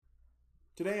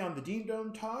Today on the Dean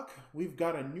Dome Talk, we've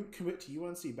got a new commit to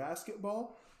UNC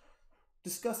Basketball,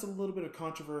 discuss a little bit of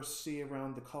controversy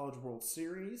around the College World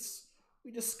Series,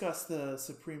 we discuss the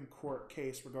Supreme Court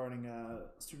case regarding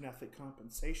student-athlete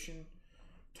compensation,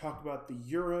 talk about the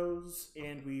Euros,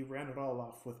 and we round it all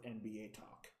off with NBA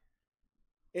talk.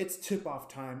 It's tip-off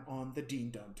time on the Dean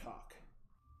Dome Talk.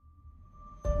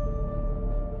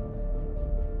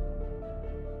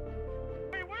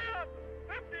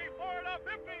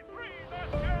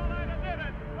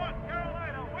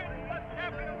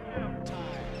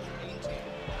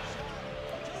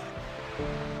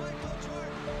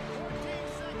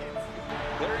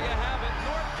 There you have it.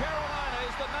 North Carolina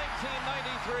is the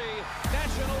 1993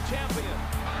 national champion.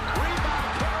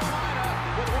 Rebound Carolina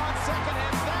with 1 second,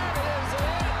 and that is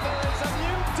it. There's a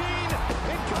new dean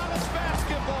in college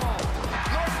basketball.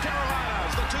 North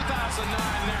Carolina is the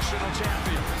 2009 national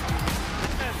champion.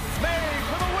 And made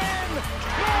for the win.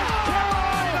 North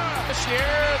Carolina. This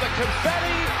year, the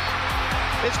confetti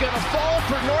is going to fall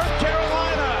for North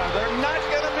Carolina. They're not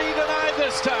going to be denied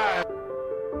this time.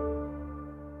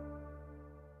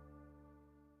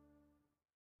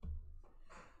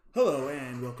 Hello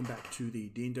and welcome back to the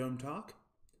Dean Dome Talk.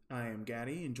 I am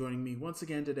Gaddy, and joining me once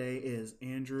again today is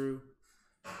Andrew.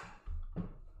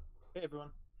 Hey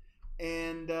everyone.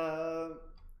 And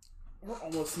we're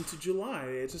almost into July.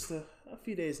 It's just a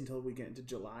few days until we get into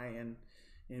July, and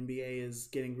NBA is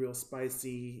getting real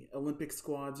spicy. Olympic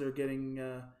squads are getting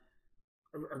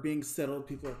are being settled.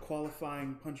 People are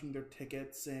qualifying, punching their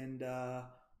tickets, and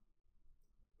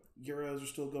Euros are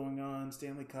still going on,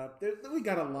 Stanley Cup. We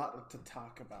got a lot to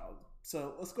talk about.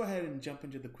 So let's go ahead and jump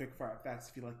into the quick fire facts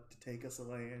if you'd like to take us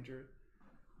away, Andrew.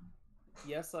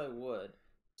 Yes, I would.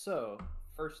 So,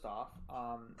 first off,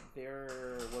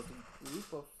 there was a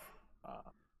group of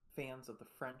fans of the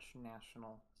French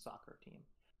national soccer team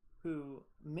who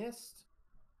missed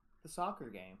the soccer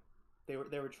game. They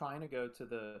were trying to go to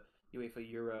the UEFA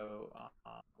Euro,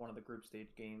 one of the group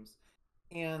stage games,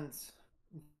 and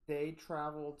they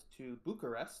traveled to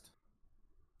Bucharest.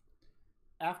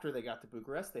 After they got to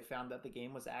Bucharest, they found that the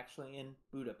game was actually in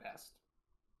Budapest.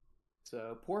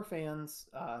 So poor fans,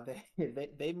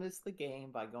 they missed the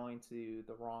game by going to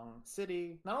the wrong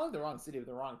city. Not only the wrong city, but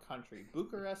the wrong country.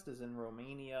 Bucharest is in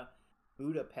Romania.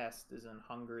 Budapest is in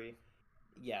Hungary.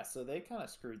 Yeah, so they kind of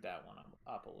screwed that one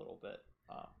up a little bit.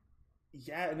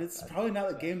 Yeah, and it's probably not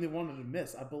the game they wanted to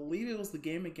miss. I believe it was the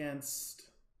game against...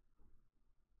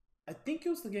 I think it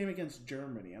was the game against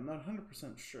Germany. I'm not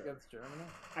 100% sure. Against Germany?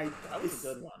 That was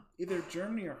a good one. Either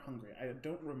Germany or Hungary. I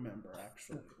don't remember,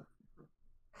 actually.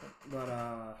 But,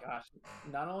 gosh,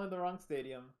 not only the wrong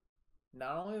stadium,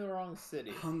 not only the wrong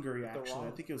city. Hungary, actually.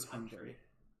 I think it was Hungary.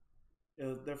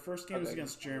 Their first game was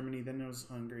against Germany, then it was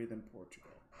Hungary, then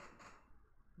Portugal.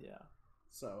 Yeah.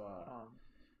 So,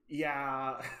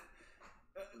 yeah.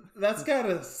 That's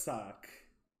gotta suck.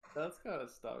 That's gotta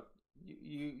suck.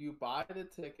 You buy the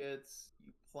tickets,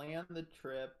 you plan the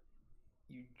trip,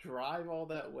 you drive all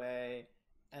that way,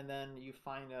 and then you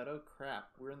find out, oh crap,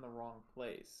 we're in the wrong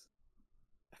place.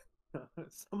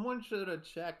 Someone should have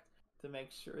checked to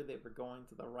make sure they were going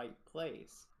to the right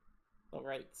place, the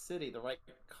right city, the right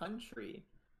country.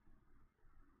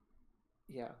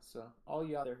 Yeah, so all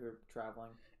you out there who are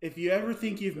traveling. If you ever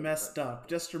think you've messed up,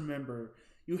 just remember,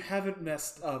 you haven't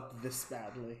messed up this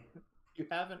badly. You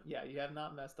have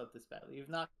not messed up this badly. You've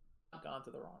not gone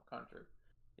to the wrong country.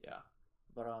 Yeah.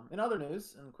 But in other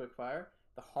news, in quickfire,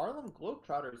 the Harlem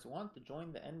Globetrotters want to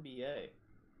join the NBA.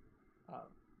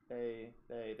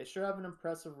 They sure have an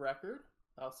impressive record.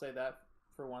 I'll say that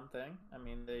for one thing. I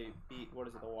mean, they beat,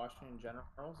 the Washington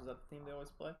Generals? Is that the team they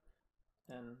always play?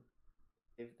 And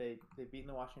they've beaten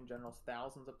the Washington Generals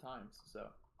thousands of times. So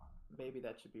maybe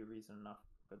that should be reason enough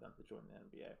for them to join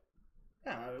the NBA.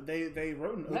 Yeah, they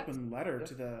wrote an open letter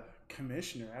to the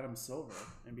commissioner, Adam Silver,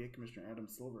 NBA Commissioner Adam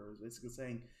Silver, basically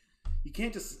saying, you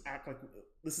can't just act like,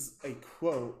 this is a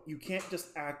quote, you can't just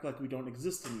act like we don't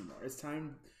exist anymore. It's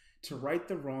time to right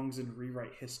the wrongs and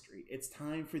rewrite history. It's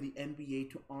time for the NBA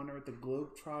to honor what the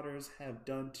Globetrotters have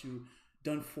done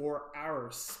for our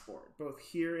sport, both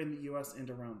here in the U.S. and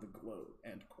around the globe,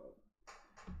 end quote.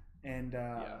 And,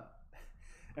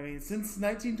 I mean, since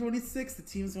 1926, the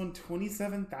team's won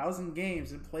 27,000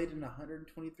 games and played in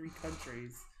 123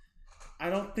 countries. I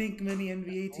don't think many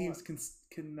NBA teams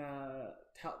can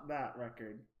tout that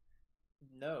record.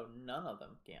 No, none of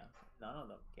them can. None of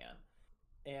them can.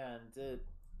 And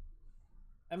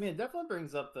it definitely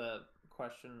brings up the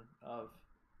question of,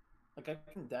 I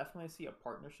can definitely see a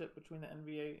partnership between the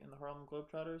NBA and the Harlem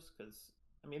Globetrotters because,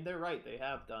 they're right. They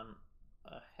have done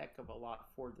a heck of a lot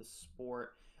for the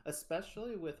sport.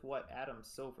 especially with what Adam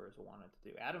Silver has wanted to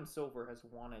do. Adam Silver has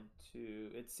wanted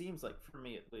to, it seems like, for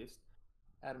me at least,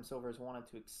 Adam Silver has wanted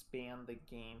to expand the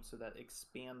game so that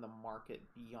expand the market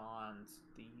beyond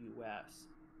the U.S.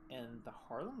 And the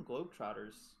Harlem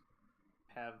Globetrotters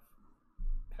have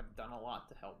done a lot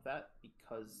to help that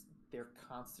because they're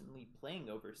constantly playing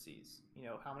overseas. You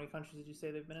know, how many countries did you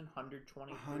say they've been in?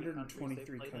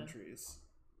 123 countries.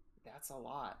 That's a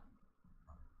lot.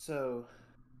 So,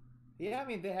 yeah, I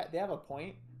mean, they have a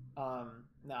point. Now,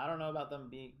 I don't know about them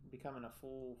becoming a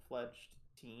full-fledged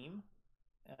team.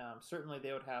 Certainly,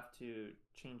 they would have to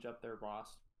change up their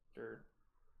roster.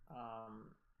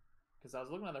 Because I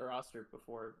was looking at their roster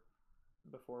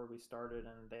before we started,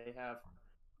 and they have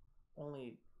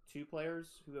only 2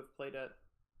 players who have played at,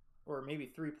 or maybe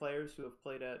 3 players who have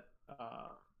played at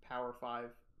Power 5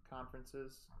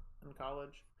 conferences in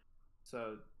college.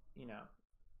 So, you know,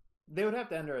 they would have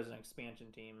to enter as an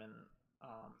expansion team,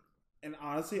 and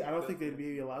honestly, I don't think they'd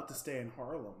be allowed to stay in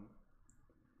Harlem.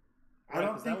 Right, I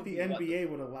don't think the NBA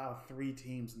would allow 3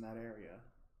 teams in that area.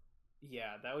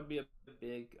 Yeah, that would be a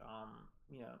big,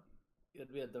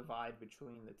 it'd be a divide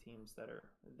between the teams that are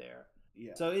there.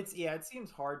 Yeah. So it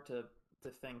seems hard to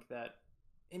think that,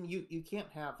 and you can't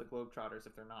have the Globetrotters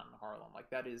if they're not in Harlem. Like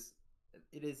it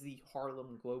is the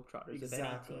Harlem Globetrotters.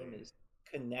 Exactly. If any team is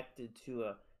connected to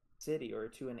a city or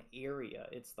to an area,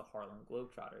 it's the Harlem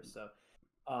Globetrotters. So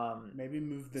maybe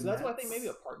move the Nets. That's why I think maybe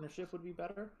a partnership would be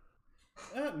better.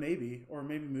 Maybe. Or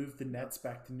maybe move the Nets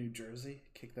back to New Jersey,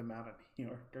 kick them out of New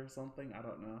York or something. I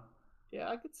don't know. Yeah,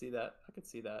 I could see that.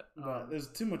 But there's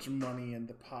too much money in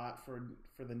the pot for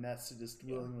the Nets to just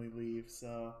willingly leave.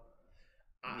 So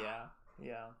yeah.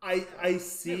 I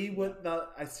see what the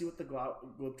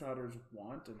Globetrotters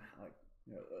want, and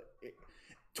like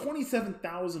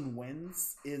 27,000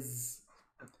 wins is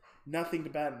nothing to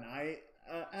bat an eye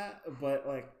at, but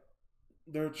like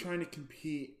they're trying to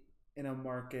compete in a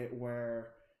market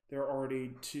where there are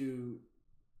already 2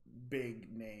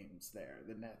 big names there,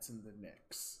 the Nets and the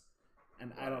Knicks.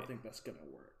 And right. I don't think that's going to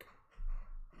work.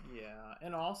 Yeah.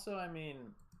 And also, I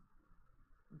mean,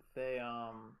 they,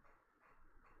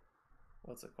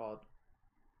 what's it called?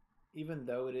 Even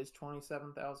though it is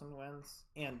 27,000 wins,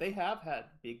 and they have had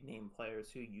big name players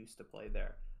who used to play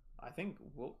there. I think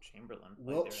Wilt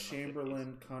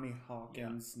Chamberlain, Connie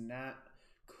Hawkins, Nat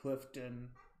Clifton.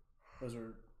 Those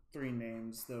are 3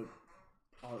 names, though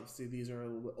obviously these are a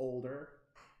little bit older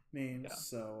names. Yeah.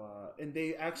 So, and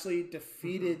they actually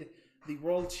defeated the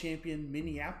world champion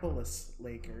Minneapolis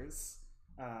Lakers,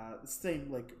 the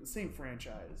same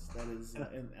franchise that is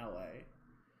in LA.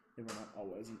 They were not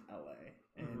always in LA,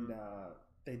 and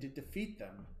they did defeat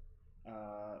them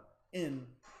in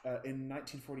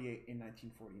 1948 and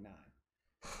 1949.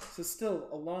 So still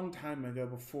a long time ago,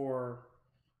 before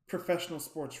professional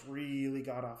sports really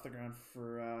got off the ground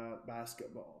for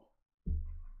basketball.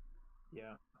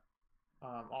 Yeah.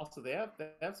 Also, they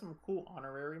have some cool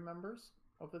honorary members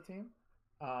of the team.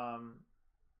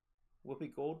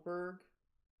 Whoopi Goldberg,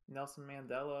 Nelson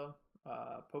Mandela,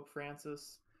 Pope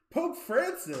Francis. Pope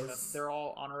Francis? They're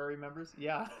all honorary members.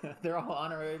 Yeah, they're all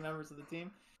honorary members of the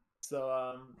team.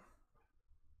 So,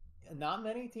 not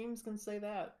many teams can say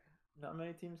that.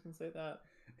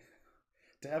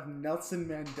 To have Nelson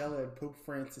Mandela and Pope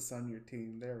Francis on your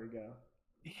team, there we go.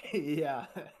 Yeah,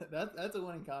 that's a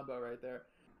winning combo right there.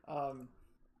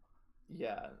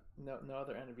 Yeah, no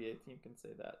other NBA team can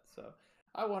say that. So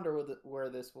I wonder where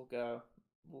this will go.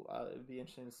 It'd be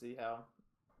interesting to see how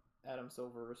Adam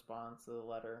Silver responds to the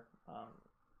letter.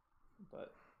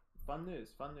 But fun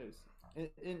news.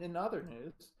 In other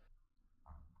news,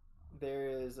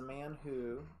 there is a man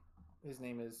his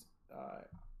name is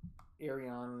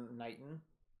Arion Knighton,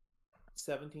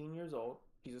 17 years old.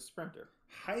 He's a sprinter.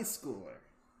 High schooler.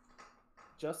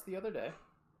 Just the other day,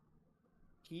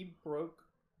 he broke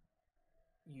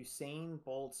Usain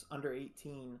Bolt's under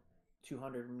 18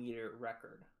 200-meter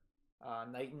record.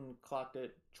 Knighton clocked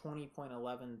it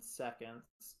 20.11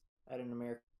 seconds at an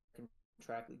American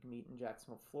track league meet in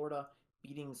Jacksonville, Florida,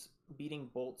 beating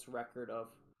Bolt's record of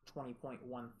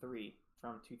 20.13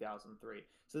 from 2003.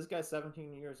 So this guy's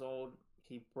 17 years old.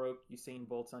 He broke Usain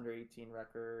Bolt's under 18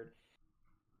 record.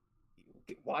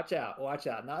 Watch out.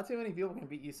 Not too many people can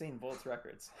beat Usain Bolt's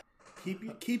records.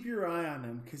 Keep your eye on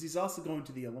him, because he's also going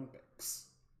to the Olympics.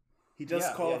 He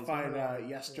just qualified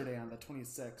yesterday on the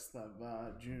 26th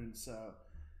of June, so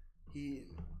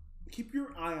keep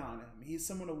your eye on him. He's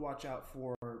someone to watch out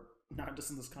for, not just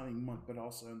in this coming month, but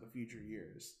also in the future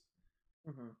years.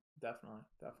 Mm-hmm. Definitely.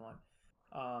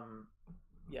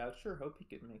 Yeah, I sure hope he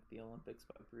could make the Olympics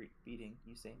by beating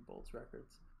Usain Bolt's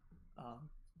records.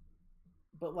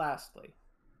 But lastly,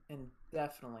 and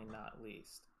definitely not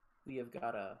least, we have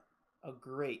got a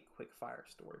great quick fire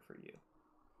story for you.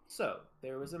 So,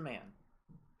 there was a man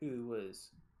who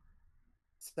was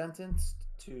sentenced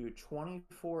to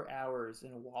 24 hours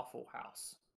in a Waffle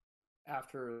House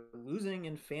after losing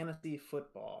in fantasy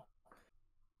football.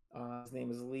 His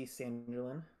name is Lee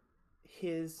Sanderlin.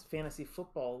 His fantasy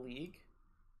football league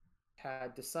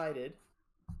had decided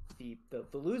the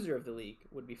loser of the league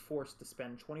would be forced to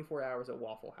spend 24 hours at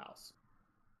Waffle House.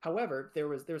 However,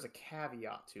 there's a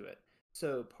caveat to it.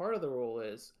 So part of the rule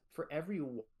is for every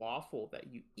waffle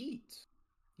that you eat,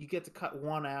 you get to cut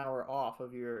 1 hour off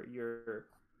of your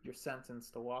sentence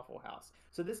to Waffle House.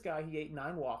 So this guy, he ate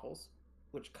 9 waffles,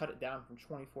 which cut it down from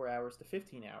 24 hours to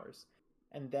 15 hours.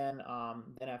 And then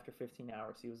after 15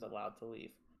 hours, he was allowed to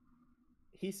leave.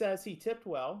 He says he tipped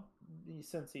well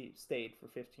since he stayed for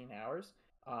 15 hours.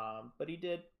 But he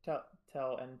did tell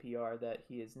NPR that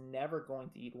he is never going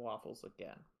to eat waffles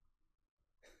again.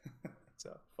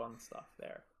 So fun stuff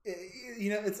there.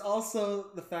 It's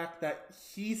also the fact that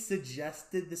he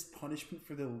suggested this punishment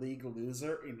for the league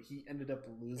loser, and he ended up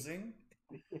losing.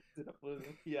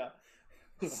 Yeah.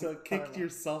 So kicked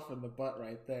yourself in the butt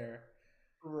right there.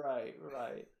 Right.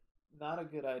 Not a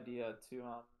good idea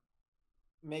to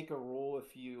make a rule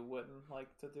if you wouldn't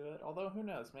like to do it. Although, who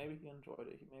knows? Maybe he enjoyed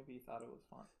it. Maybe he thought it was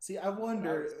fun. See, I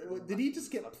wonder, did he just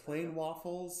get plain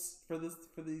waffles for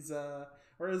these,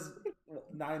 or is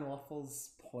 9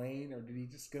 waffles plain, or did he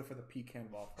just go for the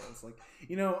pecan waffles? Like,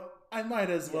 I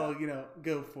might as well,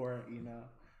 go for it,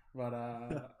 But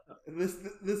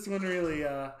this one really,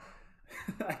 I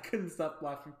couldn't stop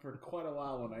laughing for quite a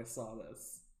while when I saw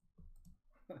this.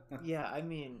 Yeah, I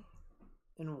mean,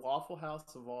 in Waffle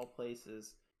House of all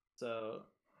places. So,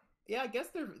 yeah, I guess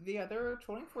they're a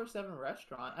 24/7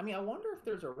 restaurant. I mean, I wonder if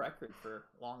there's a record for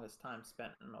longest time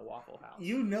spent in a Waffle House.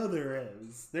 There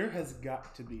is. There has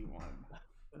got to be one.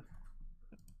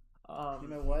 You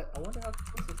know what? I wonder how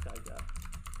close this guy got.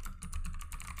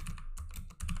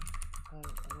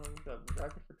 The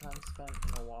record for time spent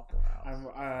in a Waffle House.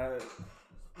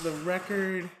 The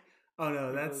record. Oh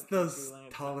no, that's the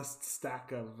tallest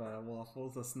stack of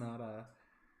waffles. That's not a.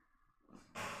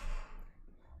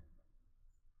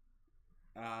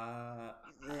 I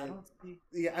don't see.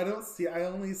 Yeah, I don't see. I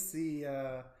only see.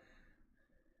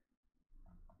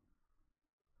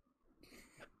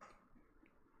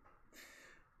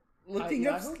 Looking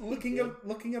up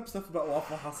stuff about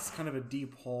Waffle House is kind of a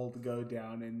deep hole to go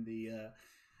down in the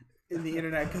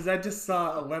internet, because I just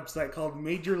saw a website called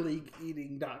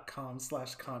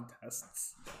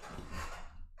MajorLeagueEating.com/contests.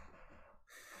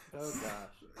 Oh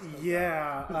gosh.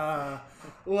 Yeah.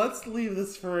 Let's leave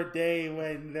this for a day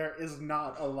when there is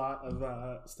not a lot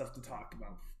of stuff to talk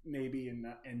about. Maybe in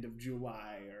the end of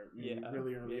July or maybe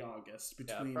really early August,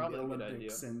 between the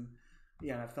Olympics and the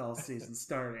NFL season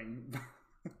starting.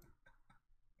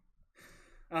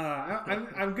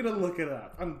 I'm gonna look it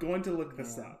up. I'm going to look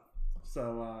this up.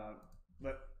 So,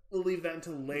 but we'll leave that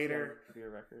until later. Your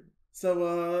record.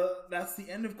 So that's the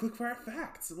end of Quickfire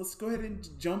Facts. So let's go ahead and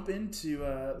jump into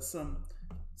some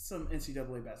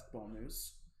NCAA basketball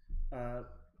news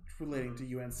relating to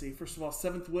UNC. First of all,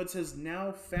 Seventh Woods has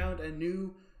now found a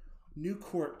new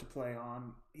court to play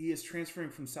on. He is transferring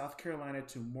from South Carolina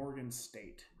to Morgan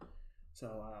State.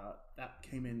 So that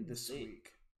came in this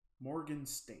week. Morgan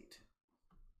State.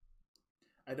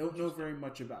 I don't know very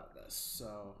much about this,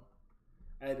 so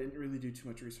I didn't really do too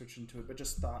much research into it, but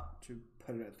just thought to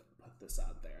put this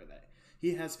out there that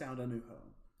he has found a new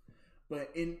home.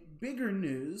 But in bigger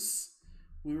news,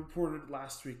 we reported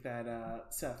last week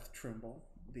that Seth Trimble,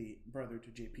 the brother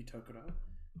to JP Tokoto,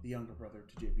 the younger brother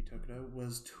to JP Tokoto,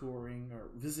 was touring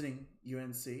or visiting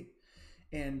UNC,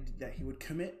 and that he would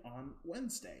commit on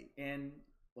Wednesday. And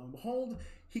lo and behold,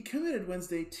 he committed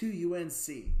Wednesday to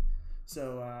UNC.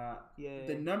 So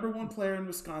the number 1 player in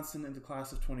Wisconsin in the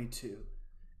class of 22.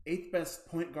 8th best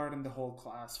point guard in the whole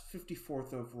class,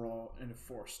 54th overall, and a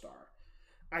 4-star.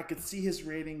 I could see his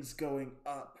ratings going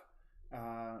up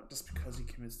just because he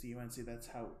commits to UNC. That's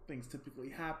how things typically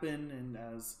happen, and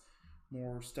as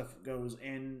more stuff goes.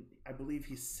 And I believe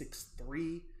he's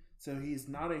 6'3", so he's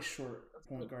not a short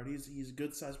point guard. He's a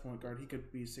good-sized point guard. He could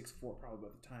be 6'4" probably by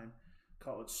the time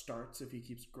college starts if he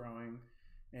keeps growing.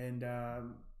 And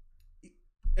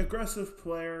aggressive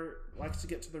player, likes to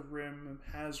get to the rim,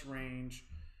 has range.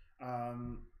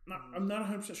 I'm not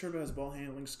 100% sure about his ball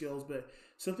handling skills, but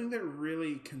something that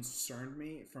really concerned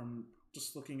me from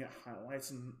just looking at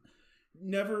highlights, and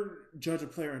never judge a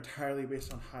player entirely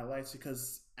based on highlights,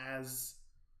 because as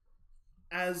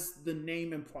the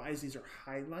name implies, these are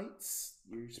highlights.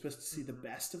 You're supposed to see the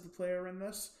best of the player in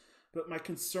this. But my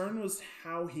concern was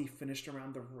how he finished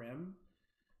around the rim.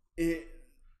 It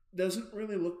doesn't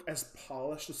really look as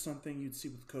polished as something you'd see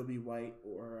with Kobe White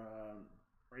or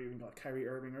even like Kyrie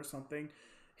Irving or something.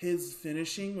 His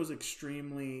finishing was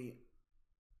extremely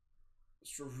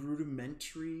sort of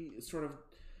rudimentary.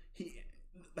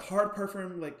 The hard part for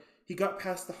him, like he got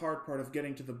past the hard part of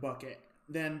getting to the bucket.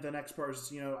 Then the next part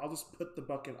is, I'll just put the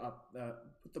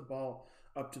ball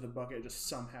up to the bucket just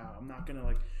somehow. I'm not gonna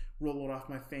like roll it off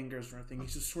my fingers or anything. He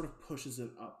just sort of pushes it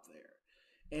up there.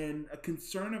 And a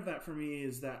concern of that for me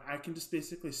is that I can just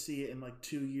basically see it in like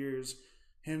 2 years,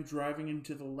 him driving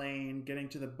into the lane, getting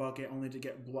to the bucket, only to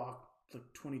get blocked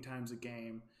like 20 times a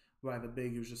game by the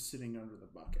big who's just sitting under the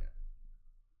bucket.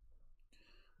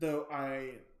 Though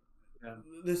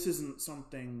this isn't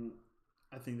something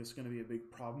I think that's going to be a big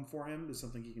problem for him. It's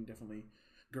something he can definitely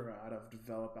grow out of,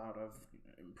 develop out of,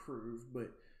 improve.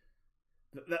 But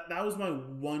that was my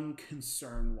one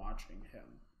concern watching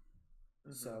him.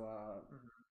 Mm-hmm. So,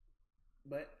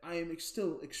 but I am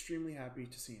still extremely happy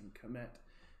to see him commit.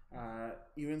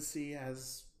 UNC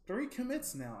has 3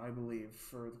 commits now, I believe,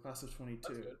 for the class of 22.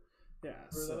 That's good. Yeah.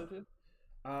 Who are the other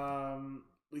two?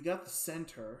 We got the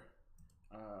center.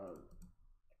 I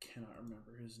cannot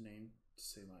remember his name to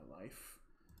save my life.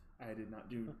 I did not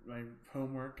do my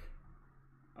homework.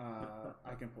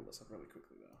 I can pull this up really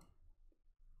quickly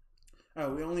though.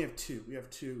 Oh, we only have 2. We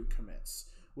have 2 commits: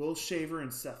 Will Shaver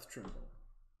and Seth Trimble.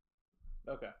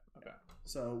 Okay.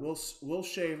 So Will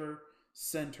Shaver,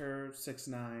 center,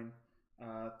 6'9",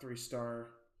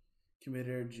 3-star,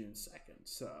 committed June 2nd.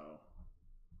 So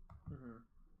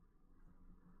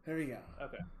there we go.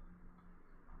 Okay.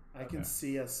 I can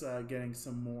see us getting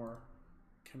some more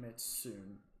commits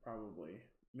soon, probably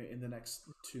in the next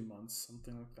 2 months,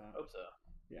 something like that. Hope so.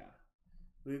 Yeah,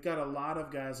 we've got a lot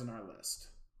of guys on our list.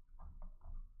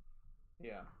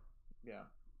 Yeah.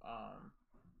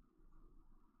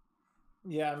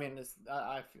 Yeah, I mean,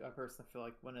 I personally feel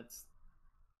like when it's,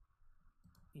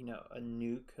 a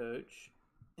new coach,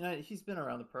 and he's been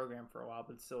around the program for a while,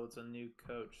 but still it's a new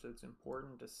coach, so it's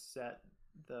important to set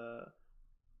the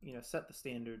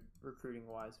standard recruiting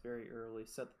wise very early,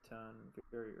 set the tone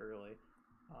very early.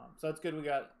 So it's good we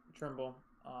got Trimble.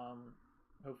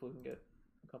 Hopefully we can get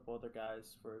a couple other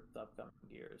guys for the upcoming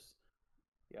years.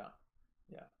 Yeah.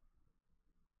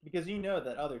 Because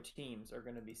that other teams are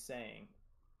going to be saying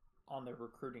on the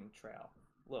recruiting trail,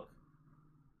 look,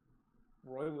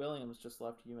 Roy Williams just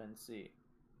left UNC,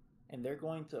 and they're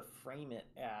going to frame it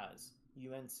as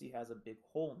UNC has a big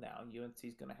hole now. UNC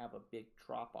is going to have a big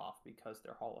drop-off because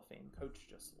their Hall of Fame coach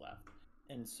just left.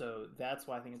 And so that's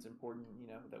why I think it's important,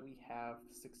 that we have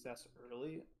success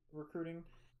early recruiting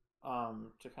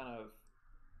to kind of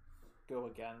go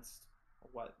against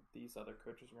what these other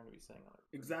coaches are going to be saying.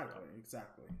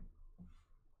 Exactly.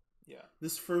 Yeah.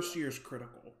 This first year is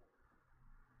critical.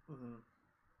 Mm-hmm.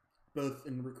 Both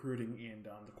in recruiting and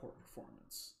on the court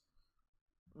performance.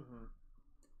 Mm-hmm.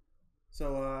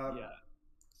 So,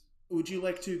 would you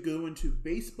like to go into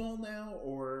baseball now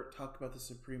or talk about the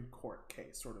Supreme Court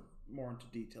case, sort of more into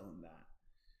detail in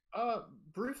that?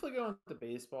 Briefly go into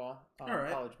baseball, All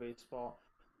right. College baseball.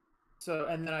 So,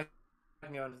 and then I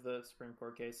can go into the Supreme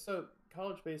Court case. So,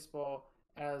 college baseball,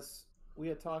 as we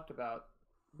had talked about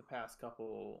the past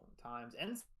couple times,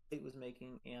 NC State was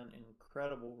making an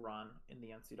incredible run in the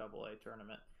NCAA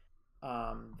tournament.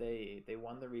 They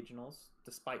won the regionals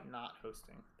despite not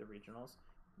hosting the regionals.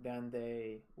 Then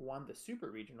they won the super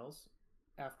regionals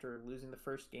after losing the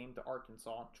first game to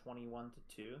Arkansas 21-2.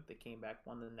 They came back,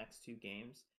 won the next 2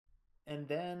 games, and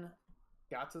then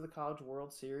got to the College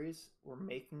World Series. We're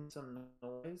making some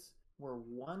noise. We're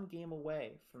 1 game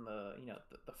away from the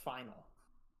final,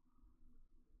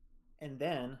 and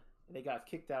then they got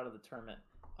kicked out of the tournament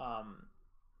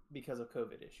because of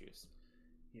COVID issues.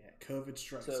 Yeah, COVID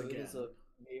strikes so again. It is a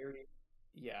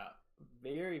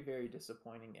very, very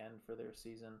disappointing end for their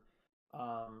season.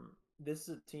 This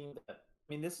is a team that,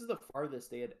 this is the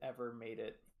farthest they had ever made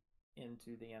it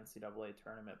into the NCAA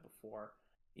tournament before.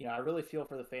 I really feel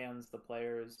for the fans, the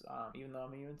players, even though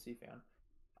I'm a UNC fan.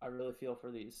 I really feel for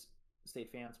these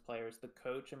state fans, players, the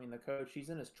coach. He's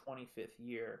in his 25th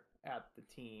year at the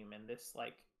team, and this,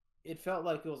 it felt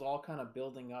like it was all kind of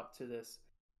building up to this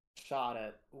shot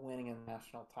at winning a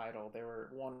national title. They were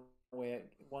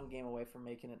one game away from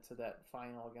making it to that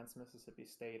final against Mississippi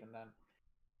State,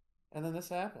 and then this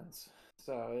happens.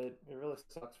 So it really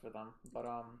sucks for them. But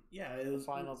it was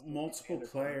multiple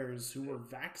players who were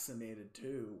vaccinated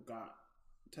too got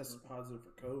tested positive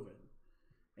for COVID,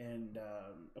 and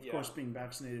of course being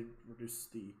vaccinated reduces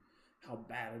how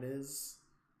bad it is.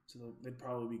 So they'd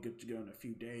probably be good to go in a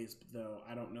few days. But though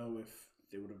I don't know if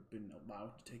they would have been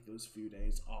allowed to take those few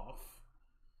days off.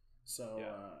 So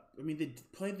I mean, they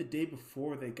played the day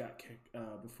before they got kicked,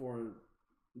 before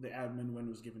the admin win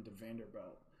was given to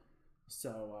Vanderbilt.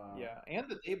 So and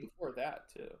the day before that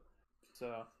too.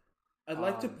 So I'd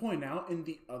like to point out in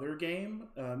the other game,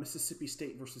 Mississippi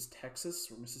State versus Texas,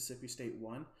 where Mississippi State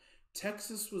won.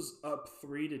 Texas was up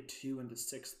 3-2 in the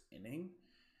 6th inning,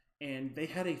 and they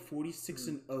had a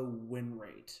 46-0 win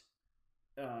rate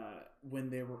when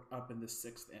they were up in the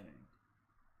 6th inning.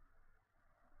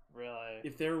 Really?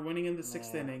 If they were winning in the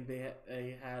 6th inning,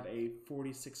 they had a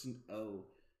 46-0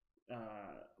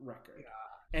 record,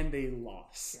 and they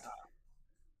lost. God.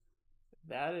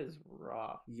 That is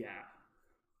rough. Yeah.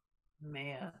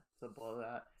 Man, to blow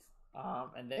that.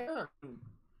 And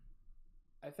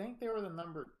I think they were the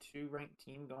number 2 ranked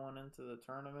team going into the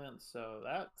tournament, so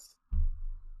that's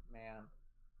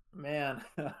man.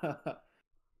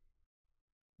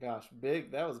 Gosh,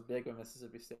 big. That was big of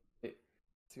Mississippi State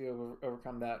to be able to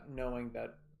overcome that, knowing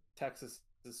that Texas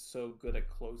is so good at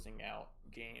closing out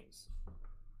games.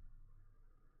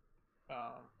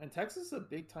 And Texas is a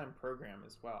big time program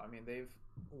as well. I mean, they've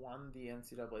won the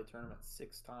NCAA tournament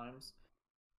 6 times.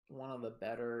 One of the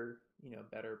better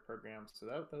programs. So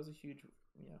that was a huge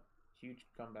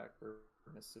comeback for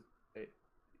Mississippi State.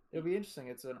 It'll be interesting.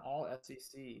 It's an all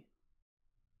SEC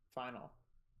final.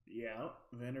 Yeah,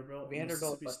 Vanderbilt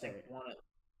Mississippi State won it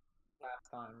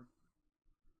last time.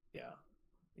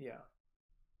 Yeah.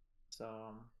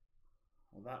 So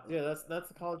that's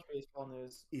the college baseball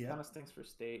news. Yeah. Kind of stinks for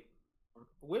State.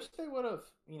 Wish they would have,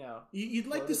 You'd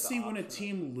like to see when a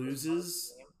team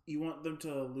loses, you want them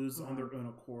to lose on their own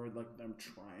accord, like them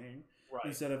trying,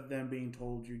 instead of them being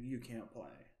told you can't play.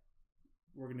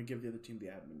 We're going to give the other team the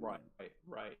admin.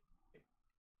 Right.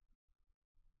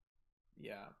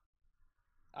 Yeah.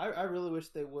 I really wish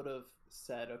they would have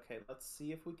said, okay, let's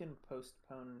see if we can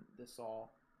postpone this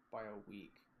all by a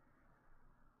week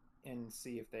and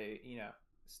see if they,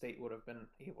 State would have been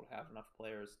able to have enough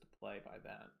players to play by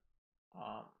then.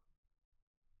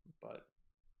 But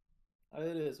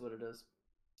it is what it is.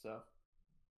 So,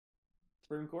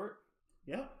 Supreme Court?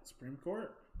 Yeah, Supreme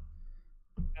Court.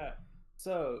 Okay.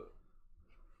 So,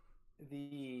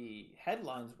 the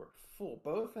headlines were full,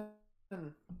 both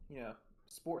in,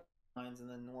 sport headlines and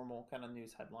then normal kind of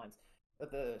news headlines.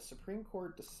 But the Supreme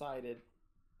Court decided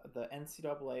the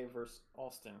NCAA versus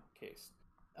Alston case.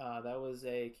 That was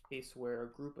a case where a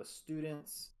group of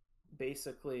students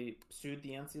basically sued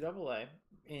the NCAA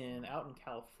out in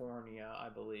California, I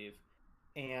believe,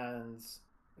 and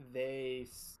they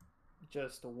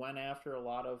just went after a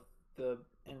lot of the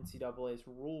NCAA's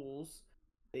rules.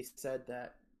 They said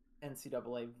that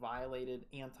NCAA violated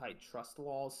antitrust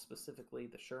laws, specifically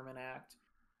the Sherman Act,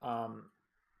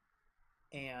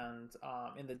 and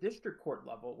in the district court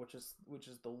level, which is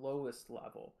the lowest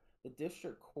level, the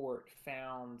district court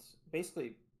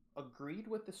basically agreed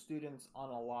with the students on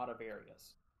a lot of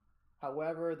areas.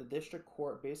 However, the district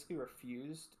court basically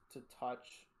refused to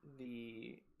touch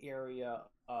the area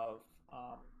of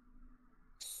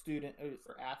student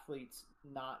or athletes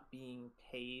not being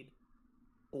paid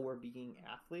for being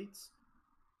athletes,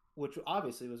 which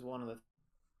obviously was one of the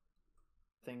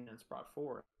things brought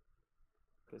forward,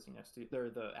 because the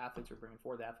athletes were bringing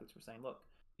forward. The athletes were saying, look,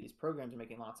 these programs are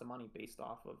making lots of money based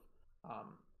off of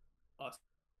us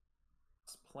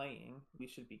playing. We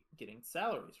should be getting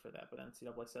salaries for that, but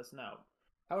NCAA says no.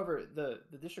 However, the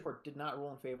district court did not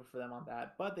rule in favor for them on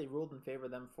that, but they ruled in favor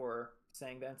of them for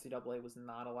saying the NCAA was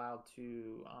not allowed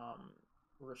to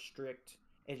restrict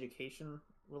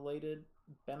education-related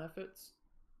benefits.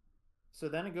 So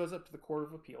then it goes up to the Court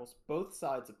of Appeals. Both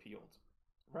sides appealed,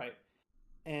 right?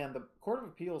 And the Court of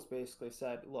Appeals basically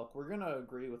said, look, we're going to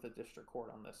agree with the district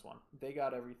court on this one. They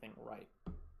got everything right.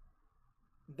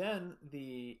 Then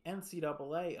the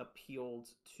NCAA appealed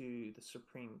to the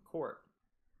Supreme Court.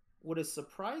 What is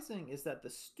surprising is that the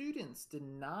student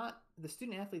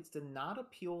athletes did not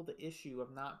appeal the issue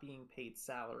of not being paid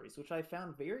salaries, which I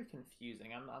found very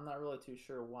confusing. I'm not really too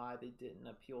sure why they didn't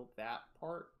appeal that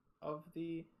part of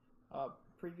the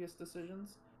previous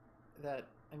decisions.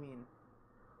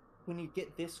 When you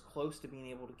get this close to being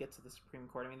able to get to the Supreme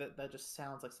Court, that just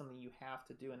sounds like something you have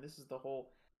to do. And this is the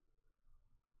whole,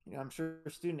 I'm sure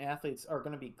student athletes are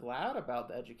going to be glad about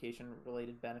the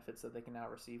education-related benefits that they can now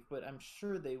receive, but I'm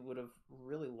sure they would have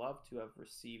really loved to have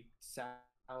received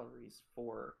salaries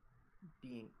for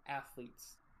being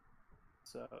athletes.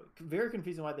 So very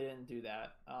confusing why they didn't do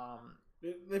that.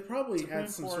 They probably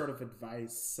had some sort of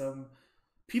advice. Some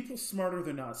people smarter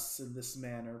than us in this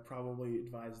manner probably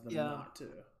advised them not to.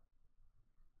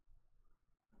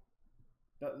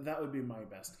 That would be my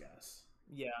best guess.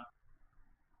 Yeah.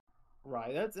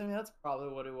 Right. That's probably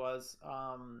what it was.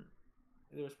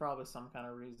 There was probably some kind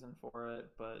of reason for it,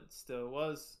 but still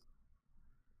was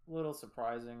a little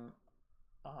surprising.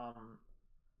 Um,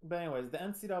 but anyways, the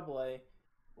NCAA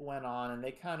went on and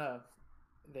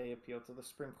they appealed to the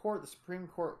Supreme Court. The Supreme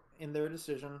Court, in their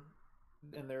decision,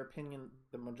 in their opinion,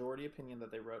 the majority opinion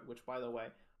that they wrote, which by the way,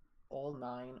 all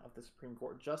 9 of the Supreme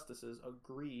Court justices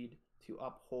agreed to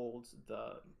uphold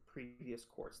the previous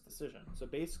court's decision. So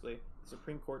basically, the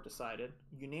Supreme Court decided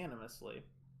unanimously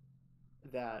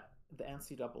that the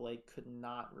NCAA could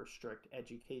not restrict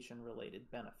education-related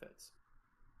benefits.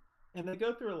 And they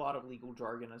go through a lot of legal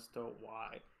jargon as to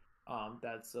why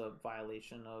that's a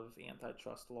violation of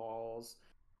antitrust laws.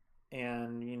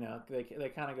 And, they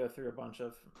kind of go through a bunch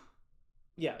of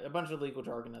legal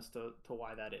jargon as to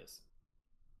why that is.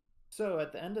 So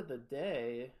at the end of the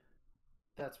day,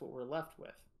 that's what we're left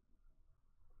with.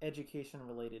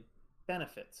 Education-related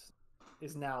benefits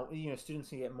is now, students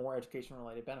can get more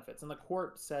education-related benefits. And the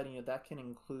court said, that can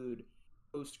include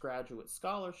postgraduate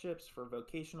scholarships for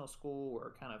vocational school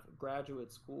or kind of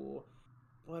graduate school.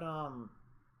 But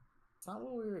it's not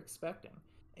what we were expecting.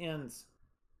 And,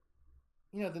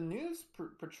 the news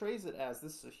portrays it as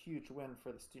this is a huge win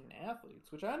for the student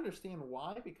athletes, which I understand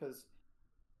why, because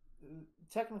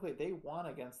technically they won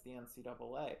against the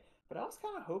NCAA. But I was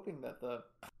kind of hoping that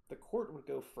the court would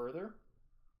go further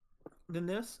than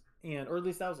this, or at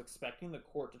least I was expecting the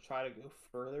court to try to go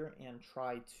further and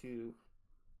try to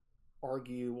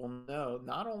argue, well, no,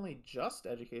 not only just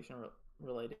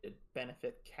education-related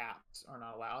benefit caps are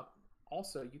not allowed,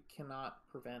 also you cannot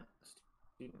prevent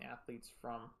student athletes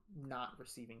from not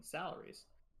receiving salaries,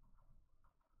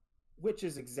 which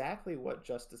is exactly what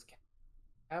Justice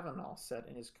Kavanaugh said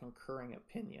in his concurring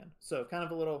opinion. So kind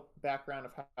of a little background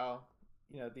of how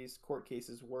these court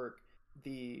cases work.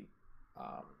 The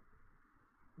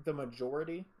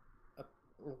majority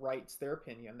writes their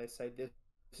opinion. They say this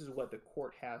is what the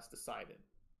court has decided,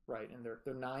 right? And there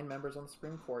are 9 members on the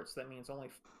Supreme Court, so that means only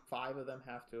 5 of them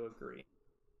have to agree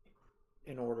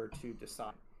in order to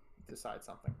decide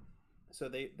something. So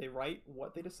they write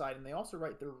what they decide, and they also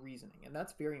write their reasoning, and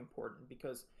that's very important,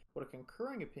 because what a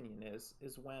concurring opinion is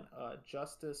when a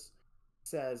justice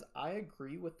says, I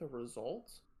agree with the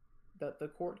result that the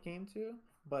court came to,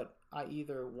 but I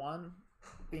either, one,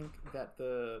 think that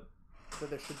there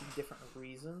should be different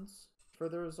reasons for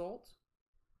the result,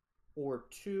 or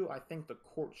 2, I think the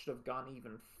court should have gone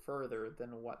even further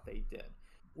than what they did.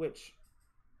 Which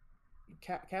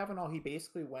Kavanaugh, he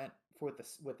basically went with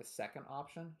the second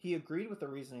option. He agreed with the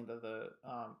reasoning that the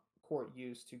court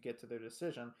used to get to their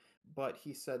decision, but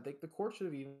he said the court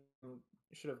should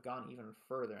have gone even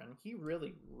further, and he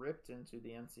really ripped into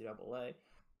the NCAA,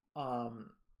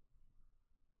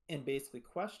 and basically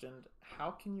questioned,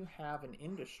 how can you have an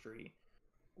industry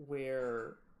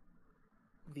where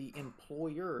the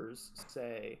employers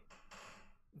say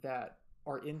that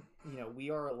we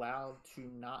are allowed to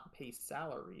not pay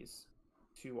salaries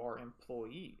to our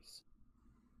employees,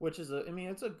 which is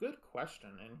it's a good question.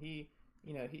 And he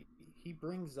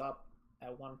brings up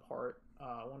at one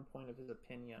point of his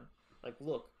opinion, like,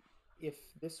 look, if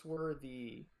this were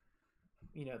the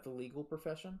legal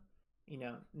profession,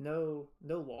 no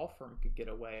law firm could get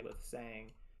away with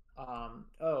saying,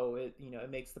 it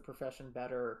makes the profession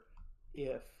better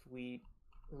if we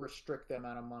restrict the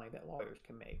amount of money that lawyers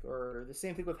can make. Or the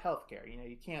same thing with healthcare.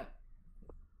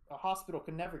 A hospital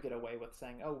can never get away with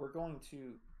saying, oh, we're going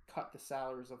to cut the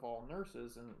salaries of all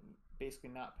nurses and basically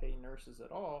not pay nurses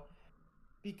at all,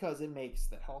 because it makes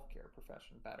the healthcare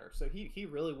profession better. So he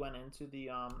really went into the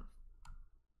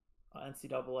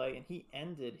NCAA, and he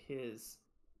ended his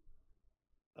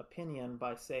opinion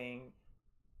by saying,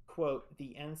 quote,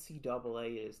 the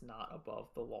NCAA is not above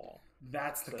the law.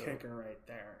 That's the kicker right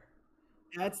there.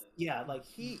 That's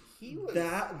he was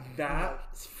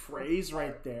that phrase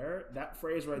right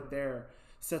there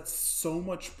sets so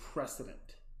much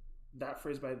precedent. That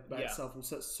phrase by itself will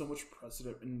set so much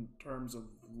precedent in terms of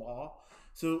law.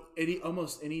 So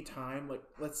almost any time, like,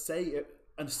 let's say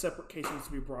a separate case needs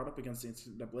to be brought up against the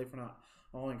NCAA for not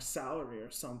allowing salary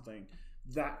or something,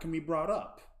 that can be brought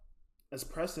up as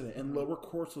precedent, and lower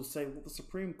courts will say, well, the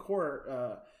Supreme Court,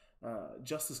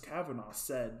 Justice Kavanaugh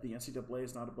said the NCAA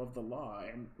is not above the law,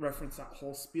 and reference that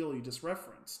whole spiel you just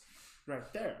referenced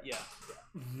right there. Yeah.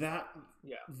 That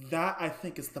I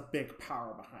think is the big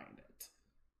power behind it.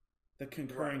 The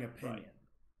concurring opinion. Right.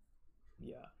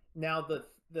 Yeah. Now the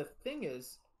thing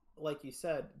is, like you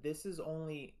said, this would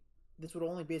only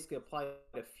basically apply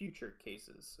to future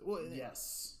cases. Well,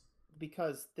 yes.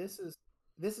 Because this is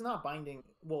this is not binding.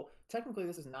 Well, technically,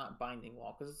 this is not binding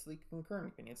law because it's the concurring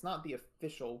opinion. It's not the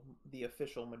official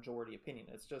majority opinion.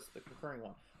 It's just the concurring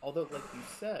one. Although, like you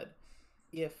said,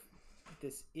 if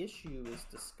this issue is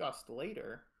discussed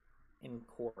later in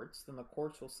courts, then the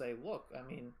courts will say, "Look, I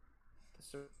mean,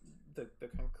 the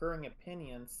concurring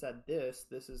opinion said this.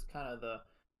 This is kind of the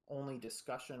only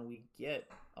discussion we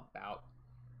get about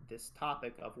this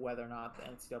topic of whether or not the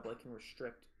NCAA can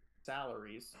restrict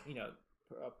salaries,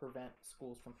 prevent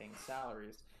schools from paying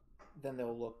salaries." Then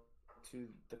they'll look to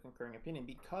the concurring opinion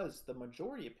because the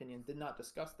majority opinion did not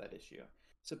discuss that issue.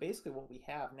 So basically what we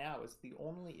have now is the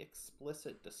only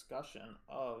explicit discussion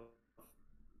of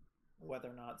whether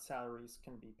or not salaries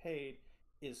can be paid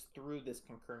is through this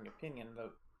concurring opinion.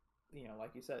 Though,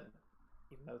 like you said,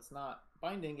 even though it's not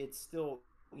binding, it's still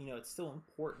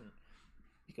important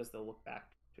because they'll look back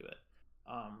to it.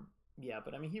 Yeah,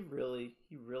 but I mean, he really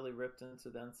ripped into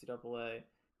the NCAA.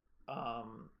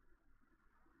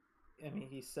 I mean,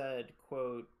 he said,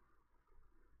 quote,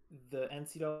 "The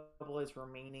NCAA's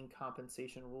remaining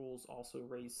compensation rules also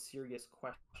raise serious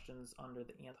questions under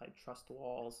the antitrust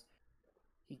laws."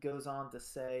 He goes on to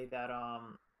say that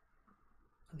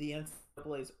the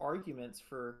NCAA's arguments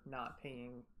for not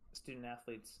paying student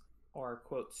athletes are,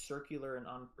 quote, "circular and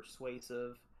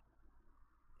unpersuasive."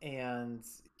 And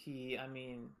he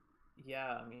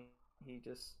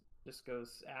just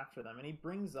goes after them. And he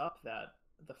brings up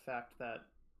the fact that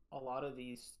a lot of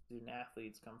these student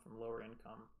athletes come from lower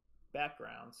income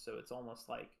backgrounds, so it's almost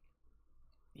like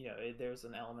there's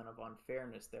an element of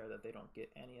unfairness there that they don't get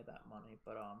any of that money.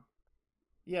 But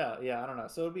yeah, I don't know.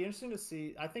 So it'll be interesting to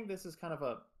see. I think this is kind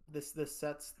of this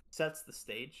sets the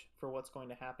stage for what's going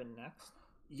to happen next.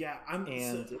 Yeah,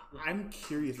 I'm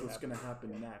curious what's going to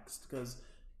happen next because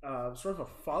sort of a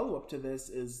follow up to this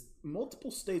is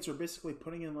multiple states are basically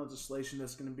putting in legislation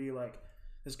that's going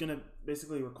to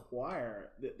basically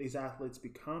require that these athletes be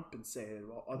compensated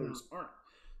while others aren't.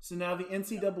 So now the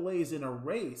NCAA is in a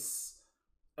race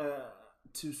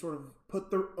to sort of put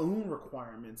their own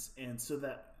requirements in so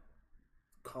that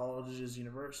colleges,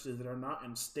 universities that are not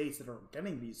in states that are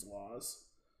getting these laws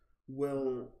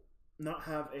will not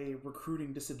have a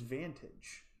recruiting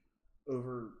disadvantage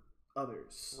over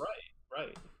others.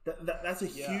 Right. That's a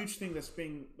huge thing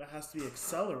that has to be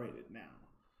accelerated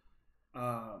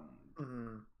now.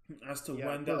 As to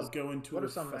when that'll go into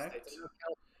effect.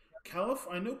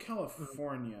 I know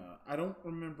California. I don't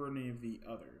remember any of the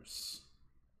others.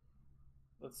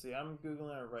 Let's see. I'm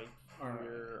googling it right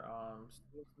here.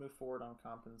 Let's move forward on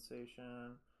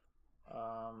compensation.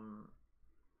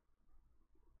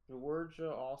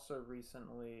 Georgia also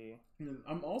recently.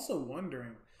 I'm also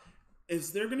wondering,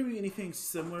 is there going to be anything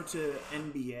similar to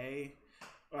NBA?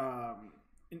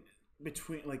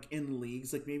 Between in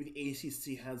leagues, like maybe the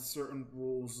ACC has certain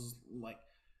rules, like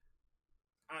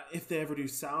if they ever do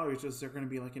salaries, is there going to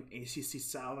be like an ACC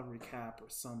salary cap or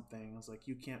something? It's like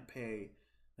you can't pay,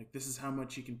 like this is how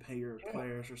much you can pay your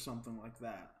players or something like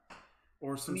that,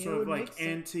 or some sort of like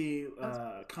anti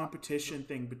competition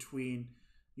thing between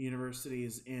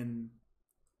universities in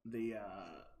the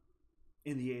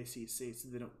ACC so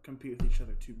they don't compete with each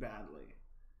other too badly.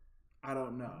 I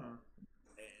don't know.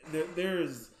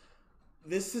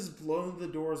 This has blown the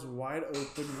doors wide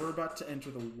open. We're about to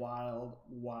enter the wild,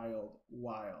 wild,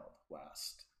 wild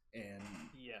west. And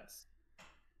yes,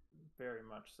 very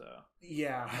much so.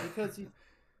 Yeah. Because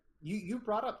you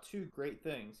brought up two great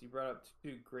things. You brought up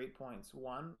two great points.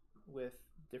 One, with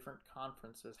different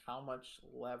conferences, how much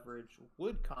leverage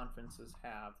would conferences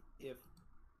have if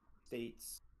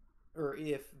states, or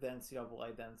if the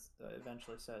NCAA then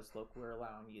eventually says, look, we're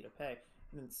allowing you to pay.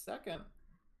 And then second,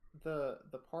 the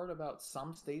part about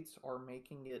some states are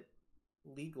making it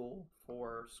legal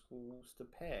for schools to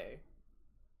pay,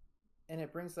 and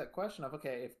it brings that question of,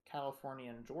 okay, if California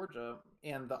and Georgia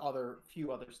and the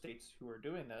few other states who are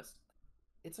doing this,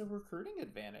 it's a recruiting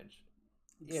advantage.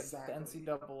 Exactly. If the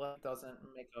NCAA doesn't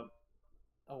make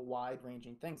a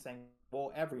wide-ranging thing saying,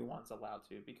 well, everyone's allowed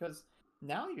to, because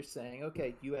now you're saying,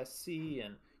 okay, USC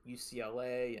and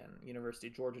UCLA and University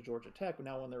of Georgia Tech,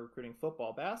 now when they're recruiting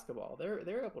football, basketball,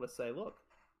 they're able to say, look,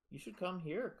 you should come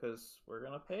here because we're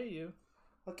going to pay you.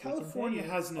 Well, California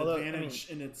has an advantage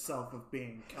in itself of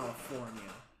being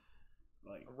California.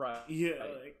 Right.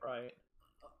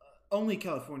 Only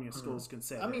California schools can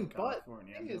say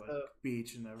California,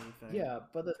 beach and everything. Yeah,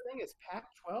 but the thing is,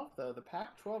 Pac-12 though, the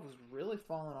Pac-12 has really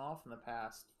fallen off in the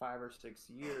past 5 or 6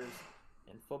 years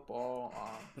in football.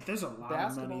 But there's a lot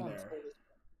of money there.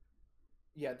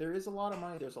 Yeah, there is a lot of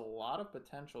money. There's a lot of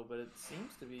potential, but it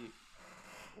seems to be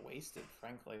wasted,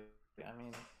 frankly. I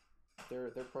mean,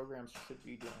 Their programs should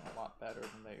be doing a lot better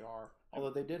than they are.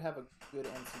 Although they did have a good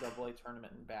NCAA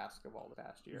tournament in basketball the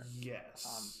past year.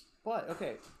 Yes. But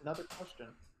okay, another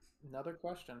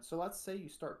question. So let's say you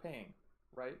start paying,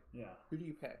 right? Yeah. Who do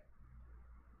you pay?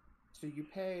 So you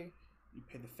pay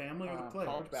the family or the players?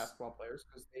 College basketball players,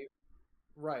 because they.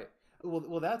 Right.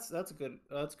 Well, that's a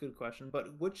good question.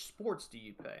 But which sports do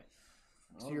you pay?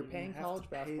 Well, so you're paying college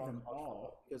basketball them and college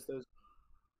all football because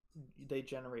they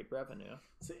generate revenue.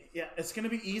 So yeah, it's going to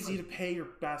be easy to pay your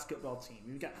basketball team.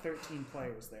 You've got 13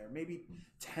 players there. Maybe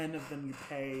 10 of them you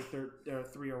pay.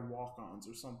 3 are walk-ons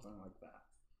or something like that,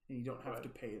 and you don't have to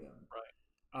pay them.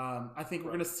 Right. I think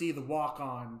we're going to see the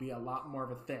walk-on be a lot more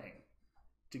of a thing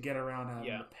to get around having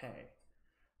to pay.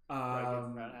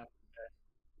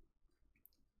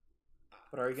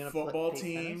 But are you going to football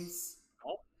teams?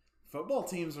 Football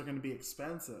teams are going to be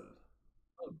expensive.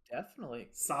 Oh, definitely.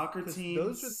 Soccer teams.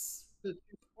 Those are the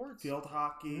two sports. Field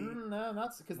hockey. No,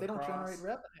 not because they don't generate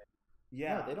revenue.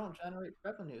 Yeah. No, they don't generate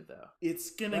revenue though.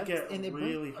 It's gonna get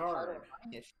really hard.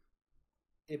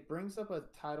 It brings up a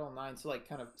Title IX, so like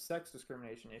kind of sex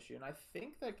discrimination issue, and I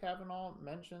think that Kavanaugh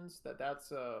mentions that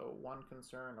that's one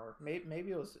concern, or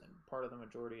maybe it was part of the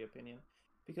majority opinion,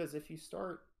 because if you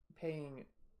start paying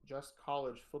just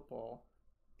college football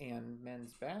and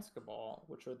men's basketball,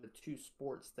 which are the two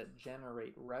sports that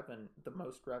generate the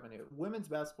most revenue. Women's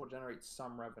basketball generates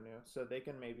some revenue, so they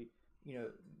can maybe,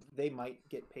 they might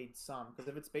get paid some, because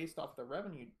if it's based off the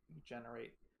revenue you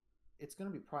generate, it's going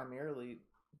to be primarily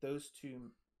those two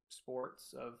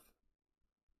sports of,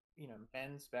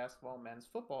 men's basketball, men's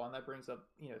football, and that brings up,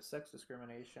 sex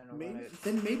discrimination.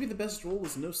 Then maybe the best rule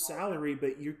is no salary,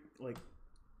 but you're like,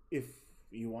 if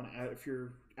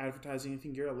you're advertising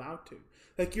anything, you're allowed to.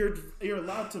 Like you're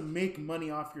allowed to make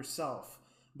money off yourself,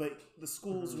 but the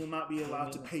schools will not be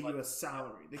allowed to pay you a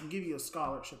salary. They can give you a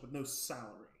scholarship with no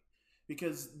salary,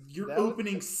 because you're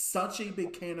opening such a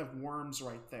big can of worms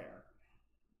right there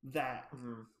that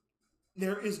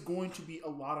there is going to be a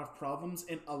lot of problems,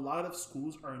 and a lot of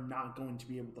schools are not going to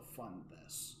be able to fund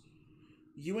this.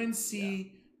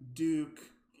 UNC, Duke,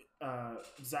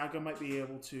 Zaga might be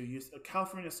able to use.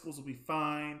 California schools will be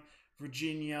fine.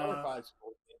 Virginia, Power 5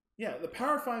 schools. Yeah, the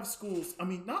Power 5 schools. I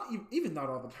mean, not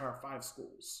all the Power 5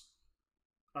 schools.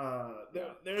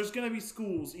 There's going to be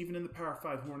schools even in the Power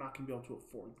 5 who are not going to be able to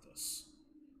afford this,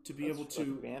 to be able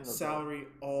to salary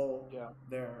all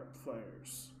their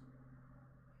players,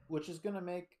 which is going to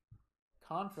make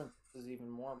conferences even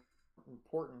more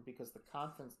important, because the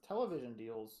conference television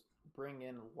deals bring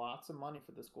in lots of money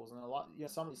for the schools, and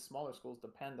some of these smaller schools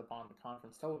depend upon the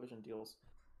conference television deals.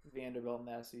 Vanderbilt and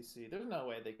the SEC, there's no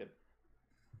way they could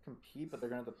compete, but they're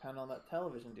going to depend on that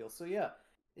television deal. So yeah,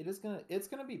 it's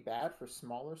gonna be bad for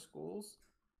smaller schools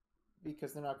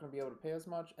because they're not going to be able to pay as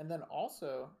much. And then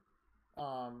also,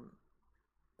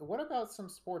 what about some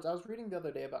sports? I was reading the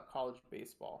other day about college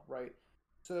baseball, right?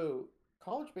 So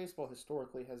college baseball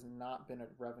historically has not been a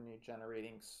revenue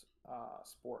generating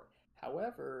sport.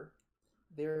 However,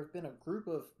 there have been a group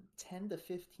of 10 to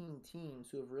 15 teams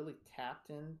who have really tapped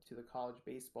into the college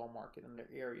baseball market in their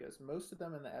areas. Most of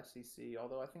them in the SEC,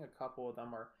 although I think a couple of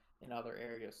them are in other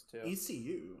areas too.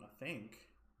 ECU, I think.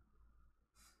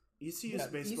 ECU's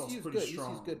baseball is pretty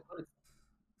strong. ECU's good, but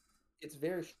it's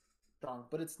very strong.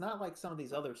 But it's not like some of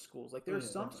these other schools. Like there are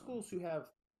some schools who have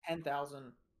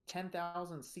 10,000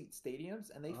 seat stadiums,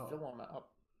 and they fill them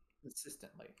up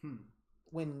consistently.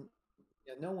 When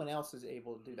no one else is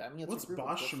able to do that. I mean, what's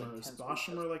Boshemer? Is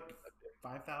Boshemer like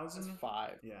 5,000? It's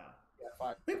 5. Yeah.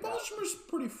 5. I mean, Boshemer's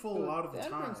pretty full a lot of the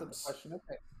time. That brings up the question.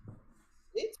 Okay,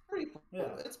 it's pretty full.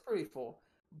 Yeah. It's pretty full.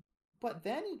 But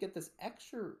then you get this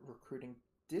extra recruiting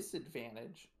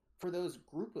disadvantage for those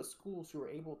group of schools who are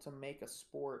able to make a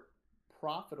sport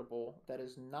profitable that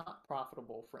is not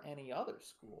profitable for any other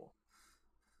school.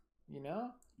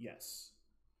 Yes.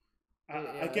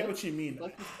 I get what you mean.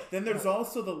 Then there's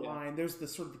also the line. There's the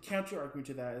sort of the counter argument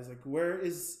to that is like, where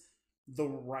is the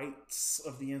rights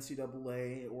of the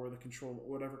NCAA or the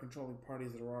whatever controlling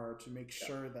parties there are to make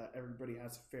sure that everybody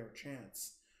has a fair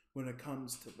chance when it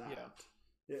comes to that?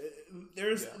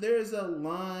 There's a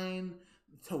line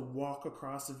to walk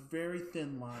across, a very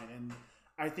thin line, and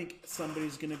I think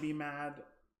somebody's going to be mad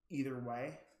either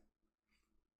way.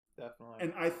 Definitely.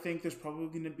 And I think there's probably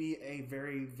going to be a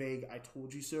very vague "I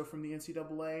told you so" from the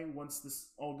NCAA once this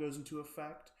all goes into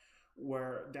effect,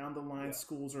 where down the line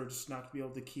schools are just not going to be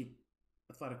able to keep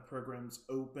athletic programs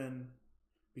open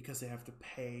because they have to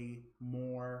pay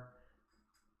more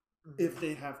if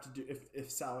they have to do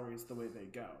if salary is the way they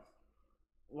go.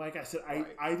 Like I said,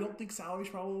 I don't think salary is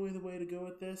probably the way to go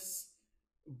with this,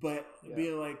 but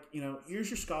be like, here's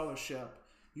your scholarship.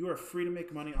 you are free to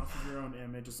make money off of your own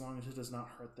image as long as it does not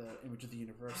hurt the image of the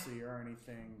university or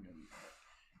anything. And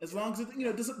as long as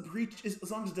it doesn't breach,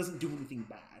 as long as it doesn't do anything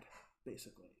bad,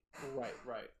 basically.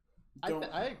 Right.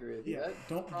 I agree with you. Yeah,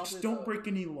 don't break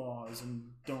any laws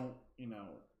and don't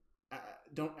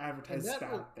advertise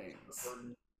bad things.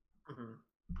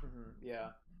 Yeah,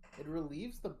 it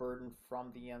relieves the burden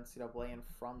from the NCAA and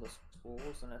from the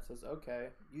schools, and it says, okay,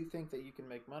 you think that you can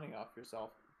make money off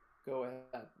yourself, go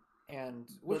ahead. And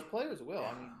which players will.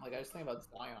 I mean, like I was thinking about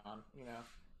Zion.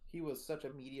 He was such a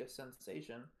media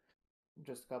sensation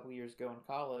just a couple of years ago in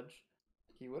college.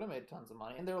 He would have made tons of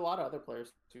money, and there are a lot of other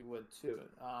players who would too.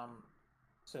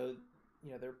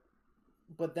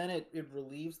 But then it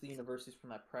relieves the universities from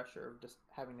that pressure of just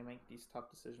having to make these tough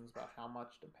decisions about how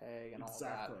much to pay and all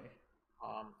that.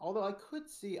 Although I could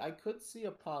see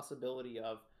a possibility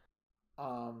of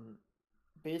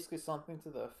basically something to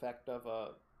the effect of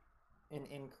an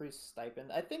increased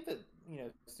stipend. I think that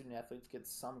student athletes get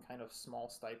some kind of small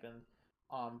stipend,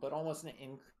 but almost an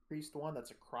increased one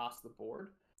that's across the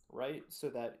board, right? So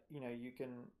that you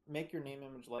can make your name,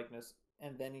 image, likeness,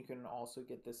 and then you can also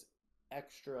get this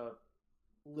extra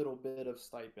little bit of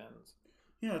stipends.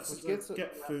 Yeah, it's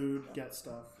get food, get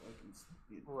stuff,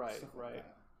 right. Stuff like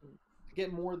that.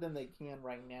 Get more than they can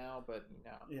right now, but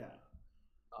Yeah.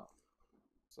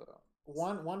 So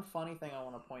one funny thing I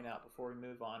want to point out before we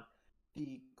move on.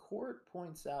 The court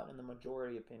points out in the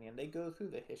majority opinion, they go through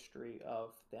the history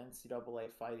of the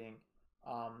NCAA fighting,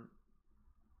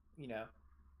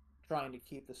 trying to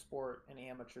keep the sport an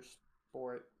amateur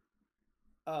sport.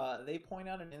 They point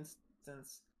out an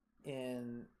instance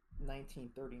in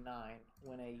 1939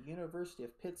 when a University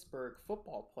of Pittsburgh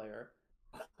football player,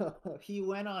 he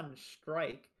went on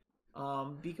strike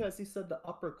because he said the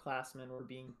upperclassmen were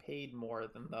being paid more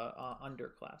than the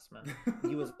underclassmen.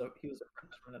 He was a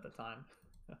freshman at the time.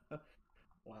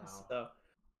 Wow. So,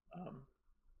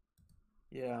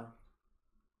 yeah,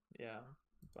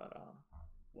 but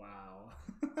wow.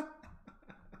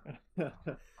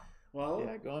 Well,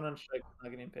 yeah, going on strike,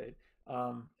 not getting paid.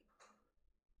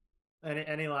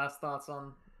 Any last thoughts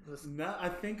on this? No, I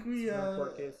think we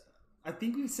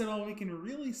said all we can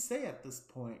really say at this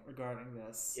point regarding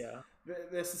this. Yeah.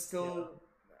 This is still,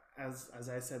 as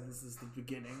I said, this is the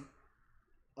beginning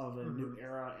of a new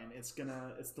era, and it's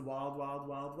the wild, wild,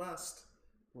 wild west.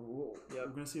 We're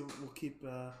gonna see. We'll keep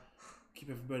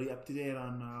everybody up to date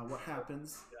on what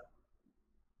happens.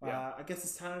 I guess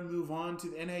it's time to move on to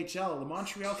the NHL. The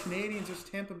Montreal Canadiens versus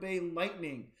Tampa Bay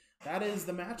Lightning. That is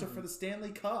the matchup for the Stanley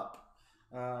Cup.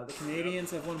 The Canadiens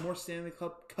have won more Stanley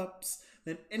Cups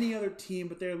than any other team,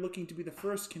 but they're looking to be the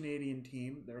first Canadian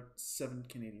team. There are 7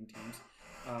 Canadian teams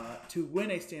to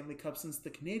win a Stanley Cup since the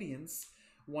Canadiens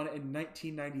won it in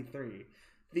 1993.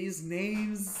 These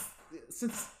names,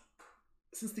 since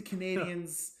the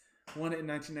Canadiens won it in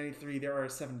 1993, there are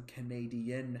 7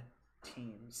 Canadian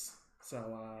teams.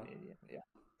 So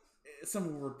some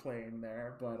wordplay in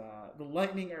there, but the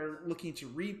Lightning are looking to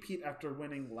repeat after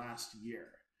winning last year.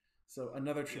 So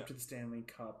another trip to the Stanley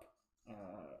Cup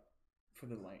for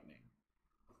the Lightning.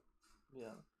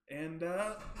 Yeah. And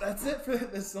that's it for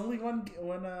this. Only one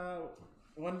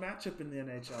matchup in the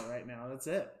NHL right now. That's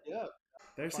it. Yeah.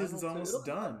 Their season's almost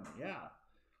done. Yeah.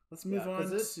 Let's move on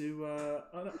to.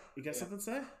 You got something to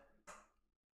say?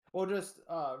 Well, just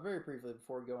very briefly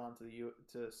before we go on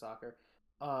to soccer,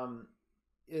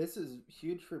 this is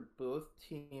huge for both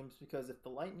teams because if the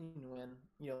Lightning win,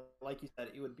 like you said,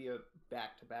 it would be a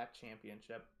back-to-back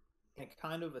championship. And it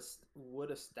kind of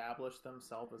would establish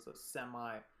themselves as a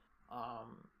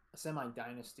semi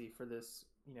dynasty for this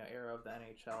era of the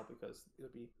NHL because it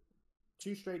would be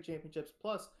 2 straight championships.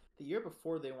 Plus, the year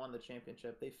before they won the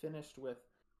championship, they finished with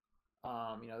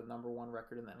the number 1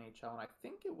 record in the NHL, and I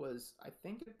think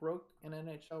it broke an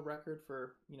NHL record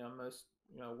for most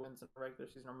wins in a regular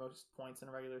season or most points in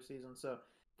a regular season. So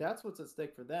that's what's at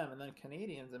stake for them. And then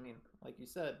Canadians, I mean, like you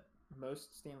said,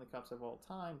 most Stanley Cups of all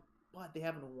time, but they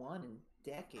haven't won in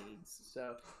decades.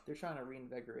 So they're trying to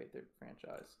reinvigorate their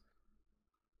franchise.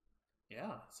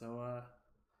 Yeah, so a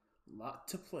lot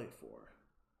to play for.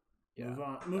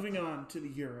 Yeah. Moving on to the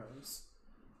Euros.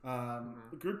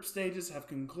 The group stages have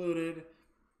concluded.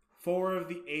 4 of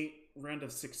the 8 round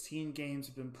of 16 games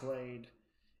have been played.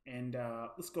 And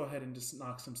let's go ahead and just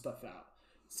knock some stuff out.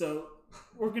 So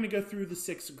we're going to go through the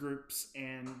 6 groups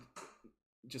and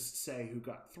just say who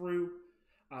got through.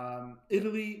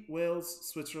 Italy, Wales,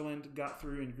 Switzerland got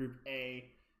through in Group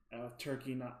A.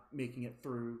 Turkey not making it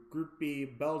through. Group B,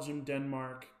 Belgium,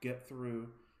 Denmark get through.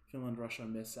 Finland, Russia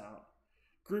miss out.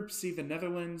 Group C, the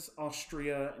Netherlands,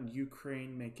 Austria, and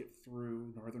Ukraine make it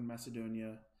through. Northern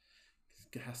Macedonia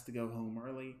has to go home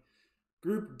early.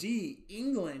 Group D,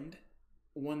 England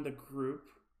won the group.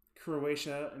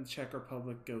 Croatia and Czech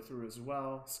Republic go through as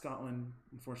well. Scotland,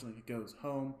 unfortunately, goes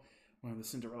home. One of the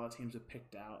Cinderella teams have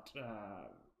picked out.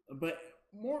 But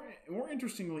more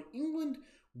interestingly, England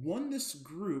won this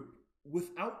group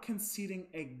without conceding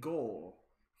a goal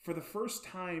for the first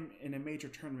time in a major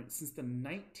tournament since the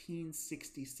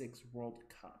 1966 World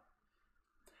Cup.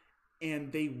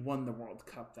 And they won the World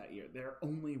Cup that year. Their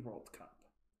only World Cup.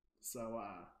 So,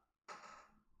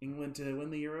 England to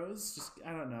win the Euros, just,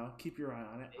 I don't know, keep your eye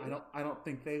on it. Maybe. I don't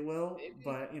think they will, maybe.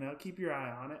 But, keep your eye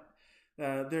on it.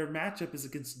 Their matchup is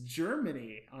against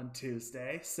Germany on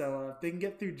Tuesday. So, if they can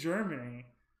get through Germany,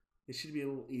 it should be a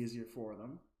little easier for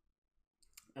them.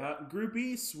 Group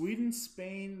E, Sweden,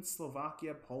 Spain,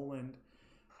 Slovakia, Poland.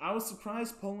 I was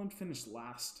surprised Poland finished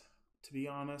last, to be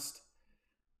honest.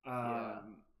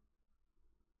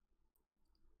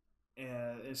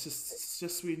 It's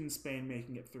just Sweden and Spain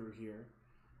making it through here.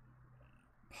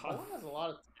 Poland has a lot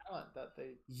of talent that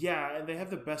they... Yeah, and they have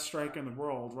the best striker in the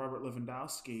world, Robert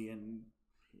Lewandowski, and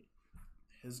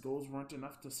his goals weren't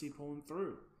enough to see Poland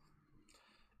through.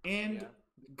 And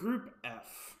Group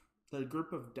F, the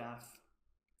group of death,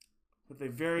 with a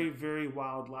very, very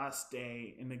wild last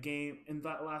day in the game. In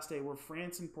that last day where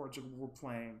France and Portugal were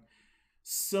playing,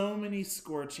 so many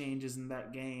score changes in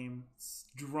that game,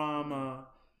 drama,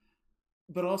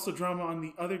 but also drama on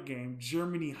the other game,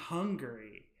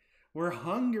 Germany-Hungary, where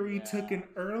Hungary took an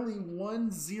early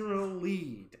 1-0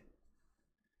 lead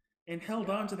and held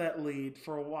on to that lead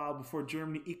for a while before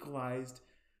Germany equalized.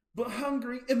 But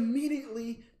Hungary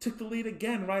immediately took the lead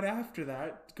again right after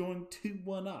that, going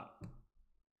 2-1 up.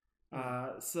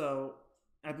 So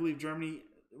I believe Germany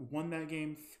won that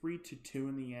game 3-2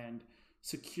 in the end,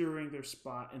 securing their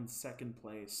spot in second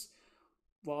place.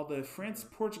 While the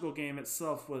France-Portugal game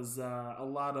itself was a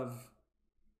lot of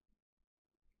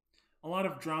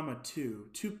drama too.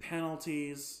 2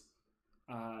 penalties,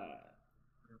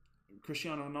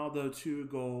 Cristiano Ronaldo 2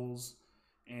 goals,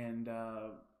 and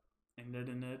ended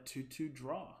in a 2-2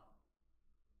 draw.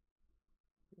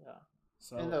 Yeah.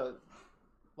 So, and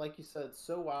like you said,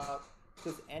 so wild,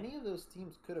 because any of those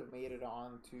teams could have made it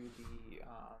onto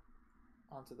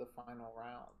the final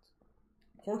round.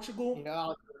 Portugal, the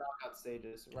knockout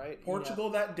stages, right? Portugal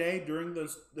that day during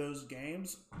those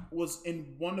games was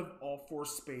in one of all 4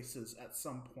 spaces at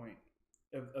some point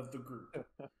of the group.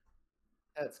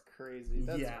 That's crazy.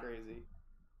 That's crazy,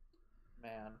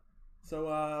 man.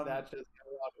 So that just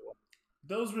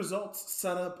those results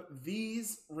set up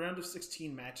these round of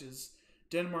 16 matches.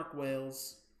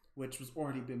 Denmark-Wales, which was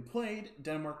already been played.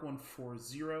 Denmark won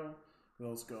 4-0.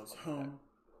 Wales goes home.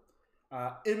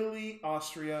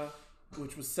 Italy-Austria,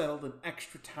 which was settled in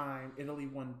extra time. Italy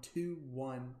won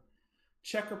 2-1.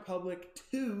 Czech Republic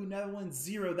 2, Netherlands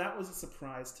 0. That was a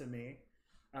surprise to me.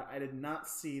 I did not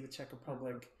see the Czech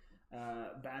Republic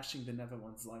bashing the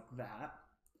Netherlands like that.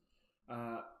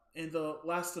 In the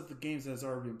last of the games that has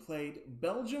already been played,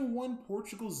 Belgium won,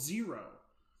 Portugal 0.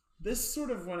 This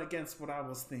sort of went against what I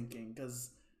was thinking, because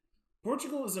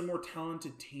Portugal is a more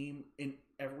talented team in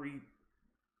every...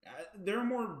 they're a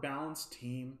more balanced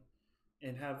team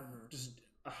and have just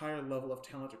a higher level of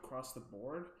talent across the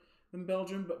board than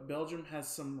Belgium, but Belgium has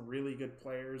some really good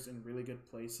players in really good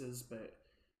places, but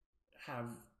have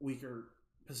weaker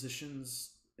positions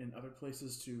in other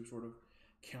places to sort of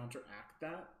counteract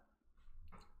that.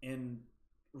 And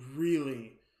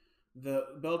really, the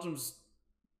Belgium's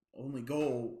only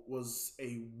goal was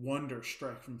a wonder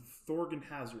strike from Thorgan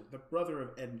Hazard, the brother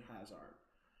of Eden Hazard.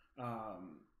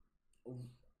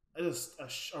 Just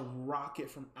a rocket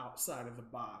from outside of the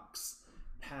box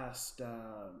past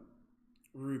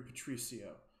Rui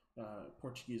Patricio,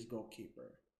 Portuguese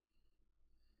goalkeeper.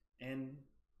 And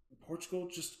Portugal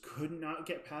just could not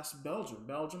get past Belgium.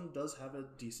 Belgium does have a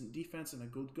decent defense and a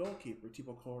good goalkeeper,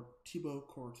 Thibaut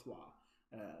Courtois,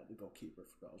 the goalkeeper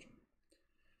for Belgium.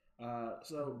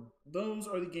 So those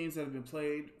are the games that have been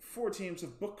played. 4 teams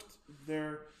have booked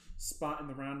their spot in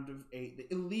the round of 8,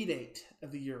 the Elite 8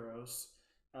 of the Euros.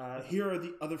 Here are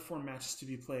the other 4 matches to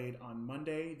be played on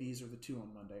Monday. These are the 2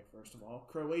 on Monday, first of all.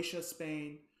 Croatia,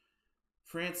 Spain,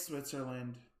 France,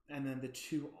 Switzerland, and then the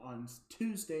 2 on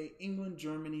Tuesday, England,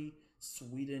 Germany,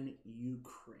 Sweden,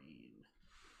 Ukraine.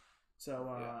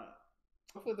 So,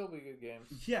 hopefully they'll be good games.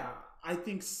 Yeah, I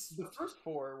think the first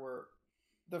four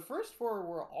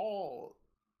were all,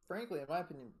 frankly, in my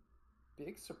opinion,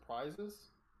 big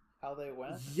surprises. How they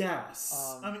went.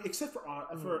 Yes, I mean, except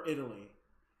for Italy.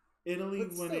 Italy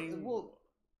winning. Well,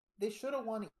 they should have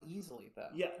won easily,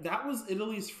 though. Yeah, that was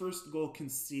Italy's first goal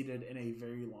conceded in a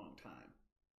very long time.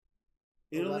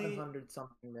 Italy 1,100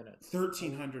 something minutes.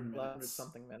 1,300 minutes. 1,100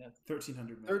 something minutes.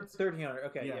 1,300 minutes. 1,300.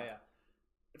 Okay, yeah.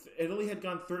 Italy had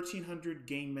gone 1,300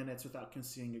 game minutes without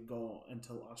conceding a goal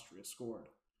until Austria scored.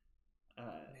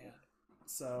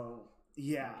 So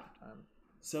yeah.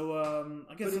 So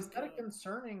I guess. But is that a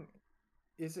concerning?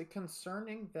 Is it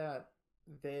concerning that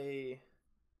they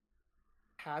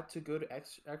had to go to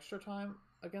extra time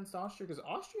against Austria? Because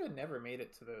Austria never made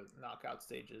it to the knockout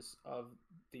stages of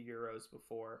the Euros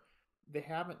before. They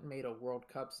haven't made a World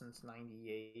Cup since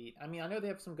 '98. I mean, I know they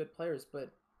have some good players,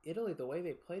 but Italy, the way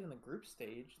they played in the group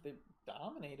stage, they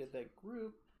dominated that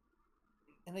group,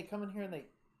 and they come in here and they,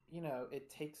 it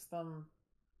takes them.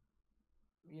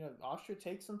 Austria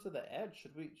takes them to the edge.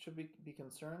 Should we be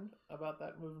concerned about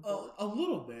that moving forward? A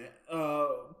little bit.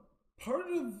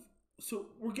 So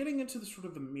we're getting into the sort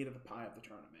of the meat of the pie of the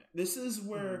tournament. This is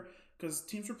where, because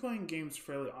teams are playing games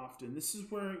fairly often, this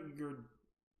is where your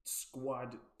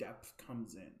squad depth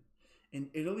comes in.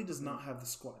 And Italy does not have the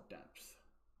squad depth.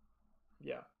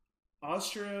 Yeah.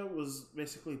 Austria was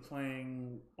basically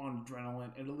playing on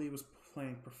adrenaline. Italy was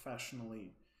playing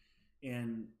professionally.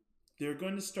 And they're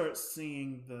going to start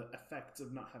seeing the effects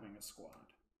of not having a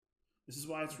squad. This is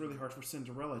why it's really hard for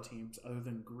Cinderella teams, other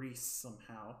than Greece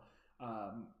somehow,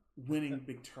 winning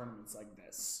big tournaments like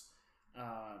this.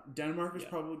 Denmark is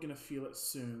probably going to feel it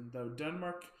soon, though.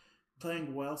 Denmark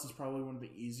playing Wales is probably one of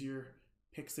the easier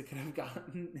picks they could have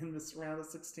gotten in this round of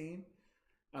 16.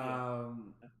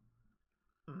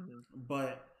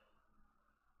 But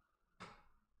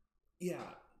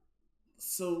yeah,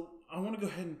 so I want to go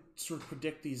ahead and sort of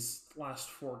predict these last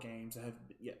 4 games that have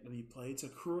yet to be played. So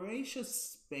Croatia,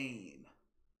 Spain.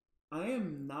 I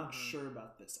am not sure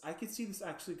about this. I could see this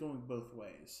actually going both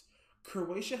ways.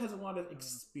 Croatia has a lot of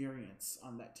experience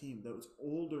on that team, though it's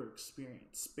older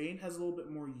experience. Spain has a little bit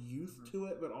more youth to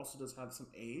it, but also does have some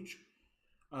age.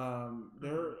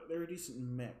 They're a decent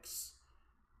mix.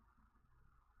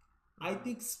 I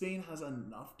think Spain has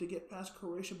enough to get past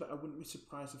Croatia, but I wouldn't be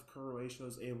surprised if Croatia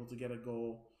was able to get a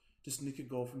goal, just nick a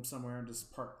goal from somewhere and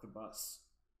just park the bus.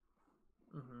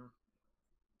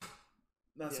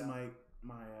 That's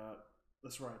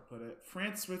that's where I put it.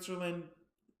 France, Switzerland.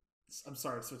 I'm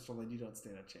sorry, Switzerland, you don't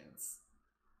stand a chance.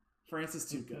 France is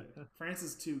too good. France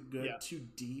is too good, too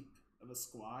deep of a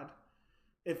squad.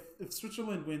 If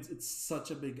Switzerland wins, it's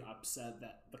such a big upset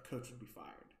that the coach would be fired.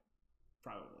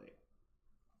 Probably.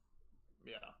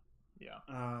 Yeah.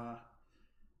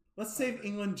 Let's save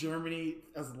England, Germany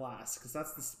as last, because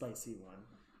that's the spicy one.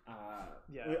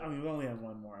 I mean, we only have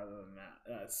one more other than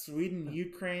that. Sweden,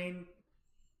 Ukraine.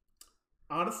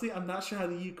 Honestly, I'm not sure how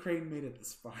the Ukraine made it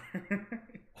this far.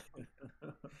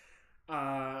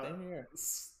 Same here.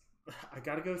 I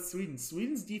gotta go with Sweden.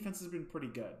 Sweden's defense has been pretty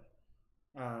good.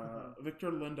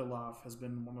 Victor Lindelof has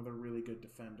been one of the really good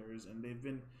defenders, and they've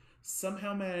been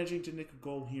somehow managing to nick a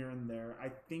goal here and there. I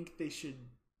think they should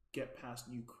get past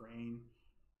Ukraine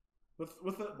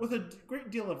with a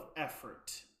great deal of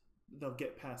effort. They'll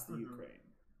get past the Ukraine,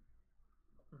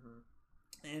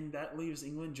 and that leaves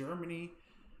England, Germany.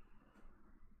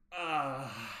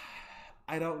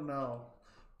 I don't know.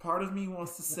 Part of me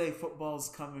wants to say football's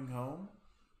coming home.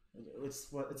 It's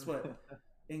what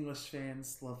English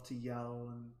fans love to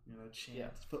yell and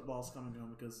chant. Football's coming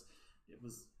home because it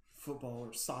was football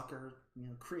or soccer,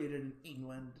 created in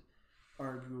England,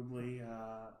 arguably.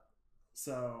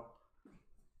 So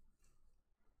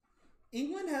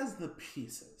England has the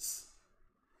pieces.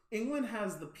 England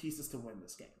has the pieces to win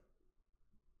this game.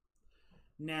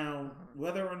 Now,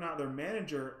 whether or not their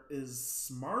manager is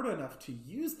smart enough to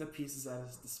use the pieces at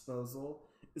his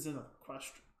disposal is another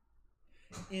question.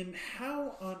 And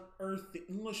how on earth the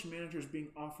English manager is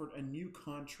being offered a new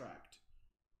contract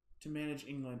to manage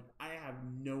England, I have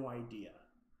no idea.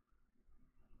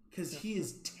 Because he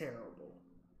is terrible.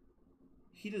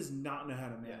 He does not know how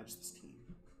to manage this team.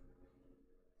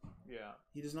 Yeah.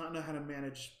 He does not know how to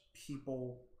manage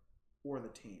people or the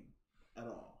team at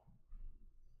all.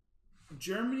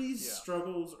 Germany's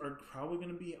struggles are probably going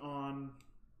to be on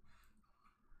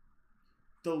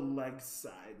the leg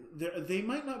side. They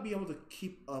might not be able to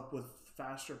keep up with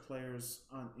faster players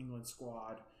on England's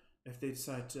squad if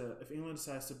England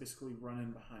decides to basically run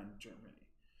in behind Germany.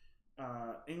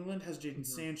 England has Jadon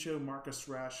Sancho, Marcus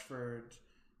Rashford,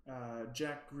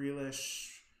 Jack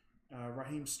Grealish,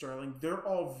 Raheem Sterling. They're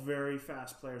all very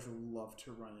fast players who love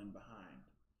to run in behind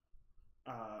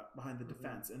the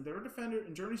defense. And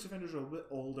Germany's defenders are a little bit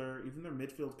older. Even their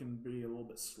midfield can be a little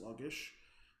bit sluggish.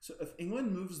 So if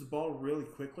England moves the ball really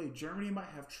quickly, Germany might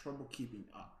have trouble keeping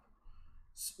up.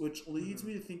 Which leads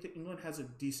me to think that England has a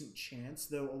decent chance,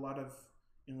 though a lot of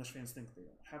English fans think they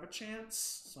don't have a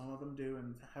chance. Some of them do,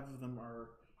 and half of them are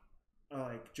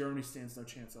like Germany stands no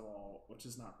chance at all, which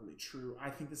is not really true. I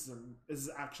think this is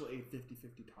actually a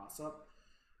 50-50 toss-up.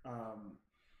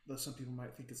 Though some people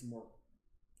might think it's more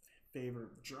favor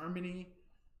of Germany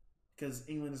because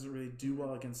England doesn't really do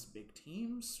well against big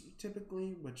teams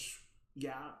typically, which,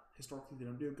 yeah, historically they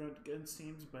don't do good against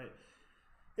teams, but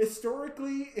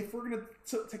historically, if we're going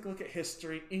to take a look at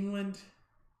history, England,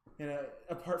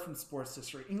 apart from sports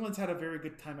history, England's had a very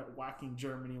good time at whacking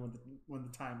Germany when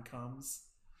the time comes,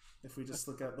 if we just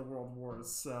look at the world wars.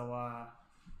 So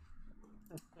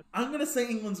I'm going to say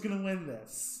England's going to win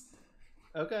this.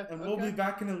 Okay. And we'll be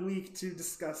back in a week to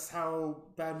discuss how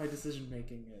bad my decision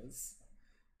making is.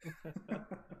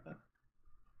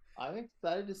 I'm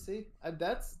excited to see.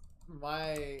 That's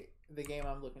the game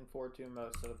I'm looking forward to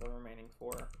most of the remaining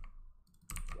 4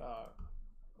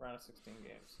 round of 16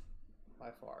 games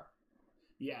by far.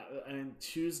 Yeah, and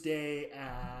Tuesday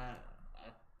at I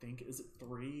think is it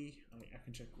 3? I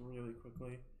can check really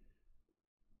quickly.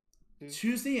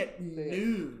 Tuesday at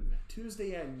noon.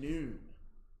 Tuesday at noon.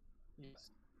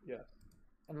 Yes.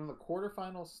 And then the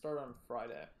quarterfinals start on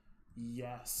Friday.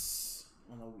 Yes.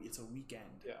 It's a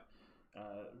weekend. Yeah.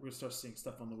 We're gonna start seeing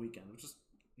stuff on the weekend, which is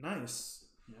nice.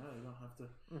 Yeah, you don't have to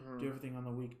do everything on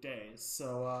the weekdays.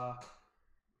 So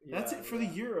that's it for the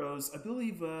Euros. I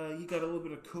believe you got a little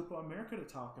bit of Copa America to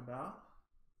talk about.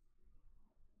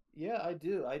 Yeah, I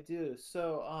do.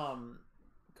 So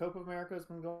Copa America has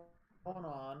been going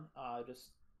on.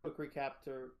 Just quick recap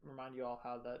to remind you all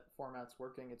how that format's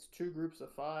working. It's 2 groups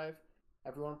of 5.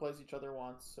 Everyone plays each other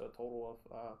once, so a total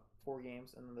of 4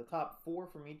 games. And then the top 4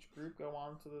 from each group go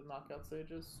on to the knockout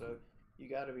stages. So you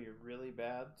got to be really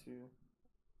bad to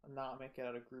not make it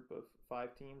out a group of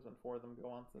 5 teams when 4 of them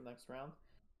go on to the next round.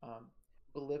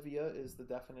 Bolivia is the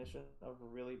definition of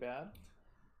really bad.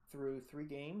 Through 3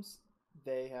 games,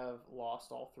 they have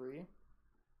lost all 3,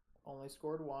 only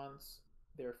scored once.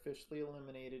 They're officially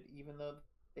eliminated, even though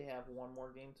they have 1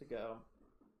 more game to go.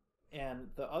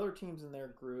 And the other teams in their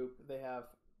group, they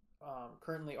have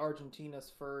currently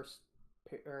Argentina's first,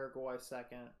 Paraguay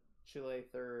second, Chile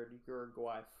third,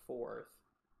 Uruguay fourth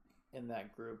in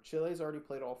that group. Chile's already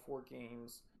played all 4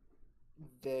 games.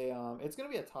 They it's going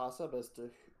to be a toss-up as to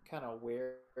kind of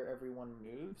where everyone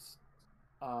moves.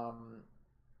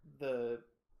 The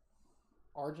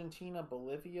Argentina,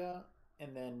 Bolivia,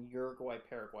 and then Uruguay,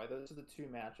 Paraguay. Those are the 2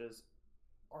 matches.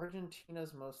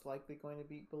 Argentina's most likely going to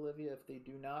beat Bolivia. If they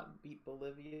do not beat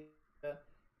Bolivia,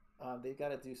 they've got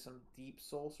to do some deep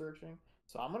soul searching.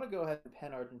 So I'm going to go ahead and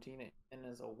pen Argentina in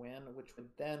as a win, which would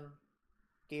then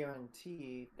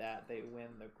guarantee that they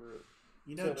win the group.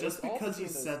 So just because you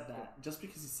said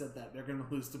that, they're going to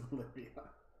lose to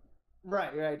Bolivia.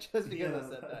 Right. Just because I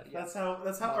said that. Yeah.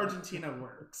 That's how Argentina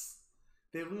works.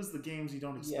 They lose the games you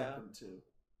don't expect them to.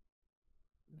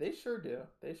 They sure do.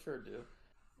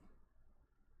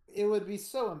 It would be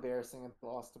so embarrassing if they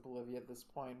lost to Bolivia at this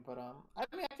point, but I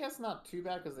guess not too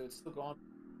bad because they'd still go on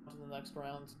to the next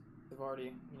round. They've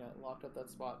already locked up that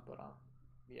spot, but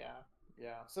yeah.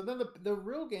 So then the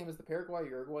real game is the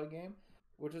Paraguay-Uruguay game,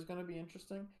 which is going to be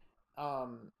interesting.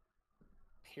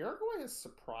 Paraguay has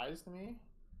surprised me.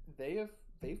 They've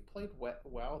played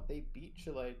well. They beat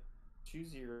Chile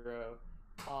 2-0.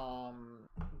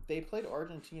 They played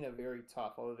Argentina very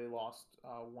tough, although they lost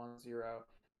 1-0.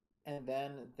 And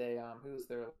then they who was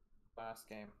their last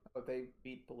game? But they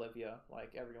beat Bolivia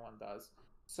like everyone does.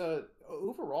 So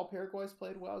overall, Paraguay's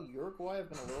played well. Uruguay I've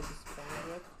been a little disappointed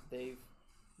with. They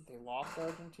lost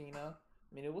Argentina.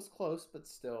 I mean, it was close, but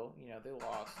still, they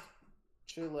lost.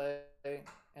 Chile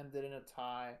ended in a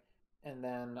tie, and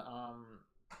then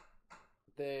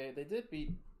they did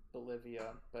beat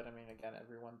Bolivia, but I mean, again,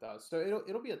 everyone does. So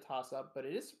it'll be a toss up, but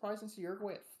it is surprising to see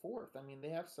Uruguay at 4th. I mean, they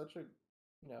have such a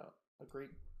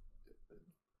great.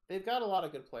 They've got a lot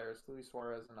of good players, Luis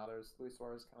Suarez and others. Luis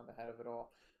Suarez kind of the head of it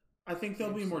all. I think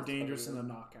they'll be more dangerous in the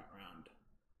knockout round.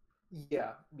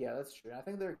 Yeah, that's true. I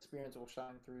think their experience will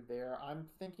shine through there. I'm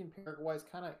thinking Paraguay's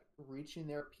kind of reaching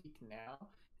their peak now,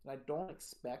 and I don't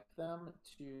expect them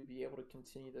to be able to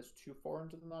continue this too far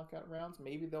into the knockout rounds.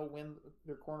 Maybe they'll win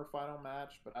their quarterfinal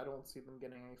match, but I don't see them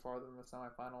getting any farther than the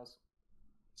semifinals.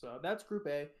 So that's Group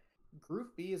A.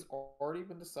 Group B has already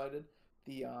been decided.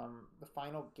 The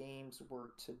final games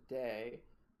were today.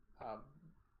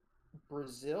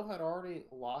 Brazil had already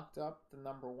locked up the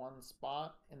number 1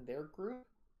 spot in their group,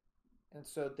 and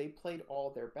so they played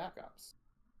all their backups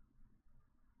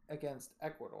against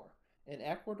Ecuador. And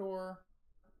Ecuador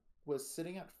was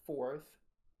sitting at 4th.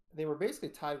 They were basically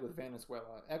tied with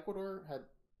Venezuela. Ecuador had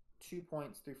 2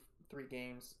 points through 3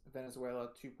 games. Venezuela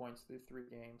 2 points through 3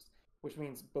 games. which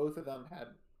means both of them had,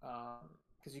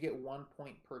 because you get 1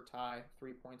 point per tie,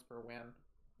 3 points per win.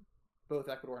 Both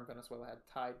Ecuador and Venezuela had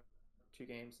tied 2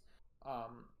 games,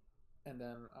 and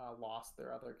then lost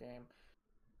their other game.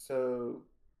 So,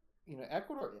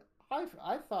 Ecuador. I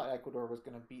thought Ecuador was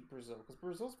going to beat Brazil because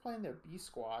Brazil's playing their B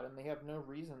squad and they have no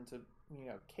reason to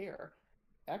care.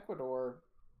 Ecuador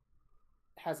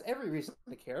has every reason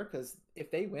to care because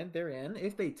if they win, they're in.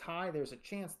 If they tie, there's a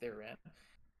chance they're in.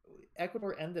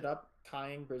 Ecuador ended up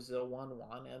tying Brazil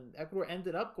 1-1, and Ecuador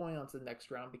ended up going on to the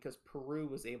next round because Peru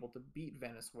was able to beat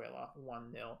Venezuela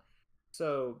 1-0.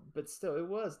 So, but still, it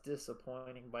was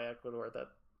disappointing by Ecuador that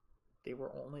they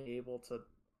were only able to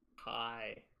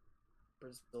tie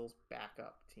Brazil's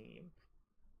backup team.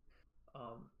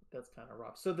 That's kind of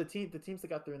rough. So the teams that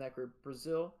got through in that group,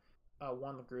 Brazil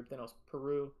won the group. Then it was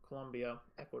Peru, Colombia,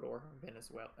 Ecuador,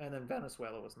 Venezuela, and then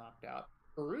Venezuela was knocked out.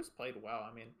 Peru's played well.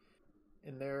 I mean,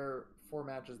 in their 4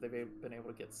 matches, they've been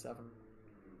able to get 7.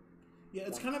 Yeah,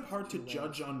 it's kind of hard to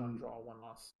judge on 1 draw, 1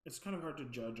 loss. It's kind of hard to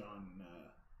judge on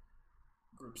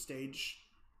group stage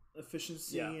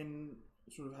efficiency and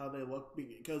sort of how they look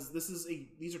because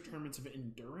these are tournaments of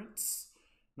endurance,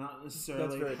 not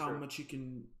necessarily how much you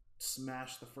can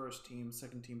smash the first team,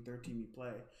 second team, third team you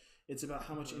play. It's about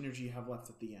how much energy you have left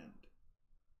at the end.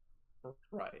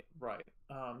 Right.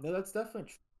 No, that's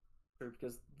definitely true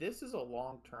because this is a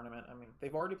long tournament. I mean,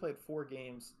 they've already played 4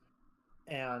 games,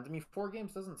 and I mean, 4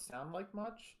 games doesn't sound like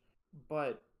much,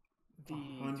 but the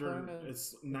tournament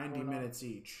it's 90 minutes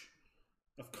each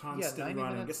of constant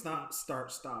running. It's not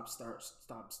start, stop.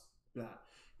 That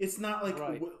it's not like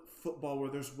football where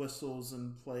there's whistles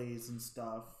and plays and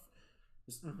stuff.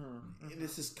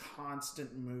 This is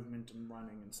constant movement and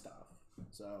running and stuff.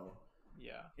 So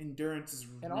endurance is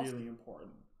really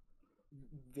important.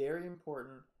 Very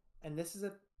important. And this is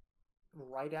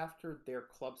right after their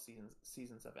club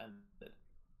seasons have ended.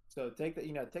 So take that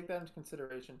into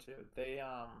consideration too. They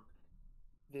I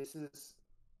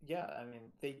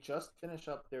mean, they just finished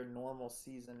up their normal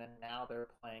season and now they're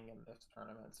playing in this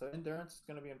tournament. So endurance is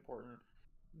going to be important.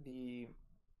 The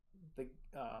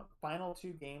final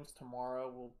 2 games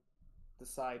tomorrow will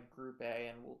decide Group A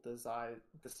and will decide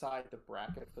the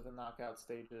bracket for the knockout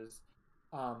stages.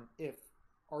 If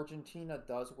Argentina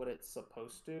does what it's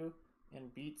supposed to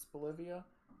and beats Bolivia,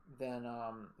 then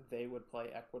they would play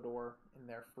Ecuador in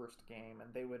their first game,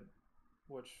 and they would,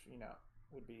 which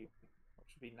would be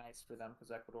nice for them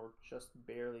because Ecuador just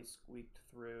barely squeaked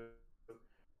through.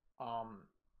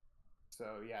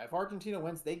 So yeah, if Argentina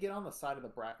wins, they get on the side of the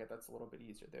bracket. That's a little bit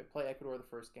easier. They play Ecuador the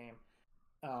first game,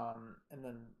 and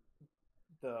then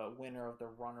the winner of the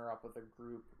runner-up of the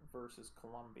group versus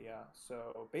Colombia.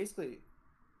 So basically,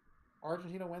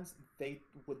 Argentina wins, they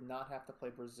would not have to play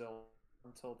Brazil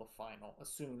until the final,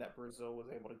 assuming that Brazil was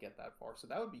able to get that far. So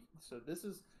this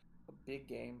is a big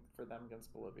game for them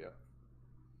against Bolivia.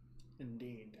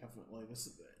 Indeed, definitely. This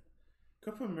is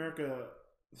Copa America.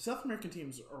 The South American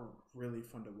teams are really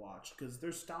fun to watch because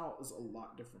their style is a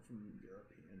lot different from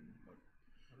European.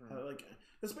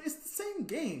 It's the same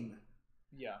game.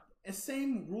 Yeah, it's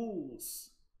same rules.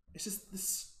 It's just the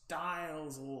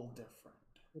style's a little different.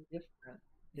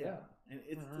 Yeah, and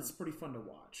it's pretty fun to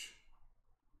watch.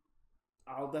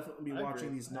 I'll definitely be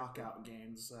watching these knockout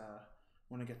games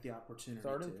when I get the opportunity.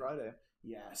 Starting Friday.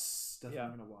 Yes,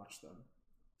 definitely going to watch them.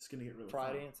 It's going to get really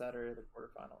Friday fun. And Saturday the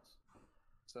quarterfinals.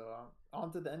 So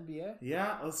on to the NBA.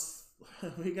 Yeah,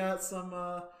 we got some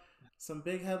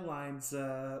big headlines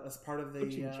as part of the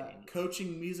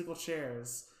coaching musical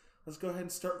chairs. Let's go ahead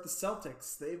and start with the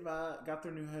Celtics. They've got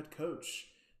their new head coach,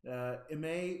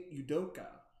 Ime Udoka.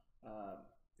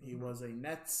 He was a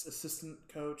Nets assistant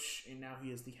coach, and now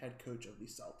he is the head coach of the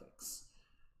Celtics.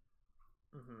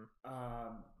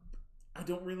 I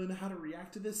don't really know how to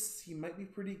react to this. He might be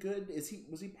pretty good.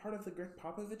 Was he part of the Greg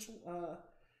Popovich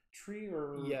tree?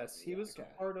 Or yes, he was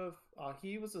part of.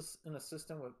 He was an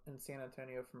assistant in San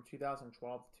Antonio from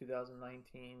 2012 to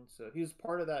 2019. So he was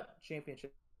part of that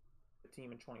championship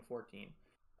team in 2014.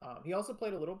 He also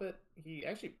played a little bit. He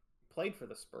actually played for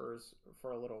the Spurs for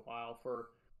a little while, for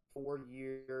 4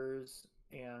 years,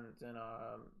 and in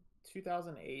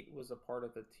 2008 was a part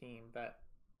of the team that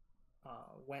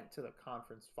went to the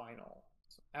conference final.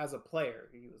 As a player,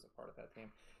 he was a part of that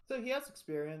team. So he has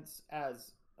experience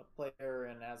as a player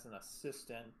and as an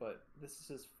assistant, but this is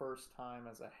his first time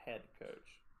as a head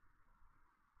coach.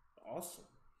 Awesome.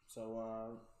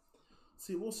 So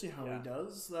we'll see how he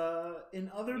does.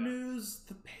 In other news,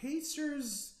 the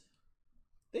Pacers,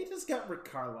 they just got Rick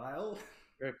Carlisle.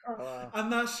 I'm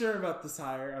not sure about this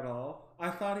hire at all. I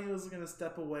thought he was going to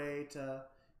step away to,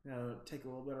 take a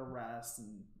little bit of rest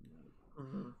and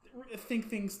think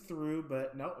things through,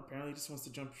 but no, apparently he just wants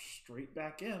to jump straight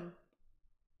back in.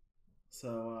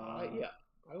 So yeah,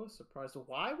 I was surprised.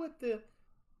 Why would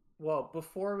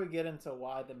before we get into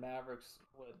why the Mavericks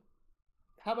would,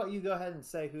 how about you go ahead and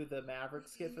say who the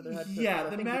Mavericks get for their head coach? Yeah,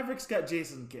 the Mavericks got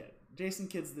Jason Kidd. Jason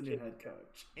Kidd's the new head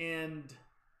coach, and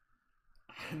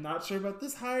I'm not sure about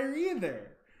this hire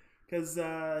either, because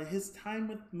his time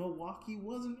with Milwaukee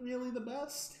wasn't really the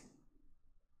best.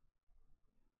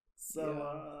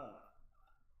 So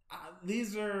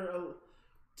these are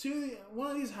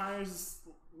one of these hires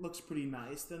looks pretty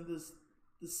nice. Then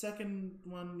the second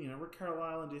one, Rick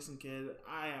Carlisle and Jason Kidd,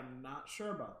 I am not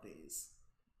sure about these,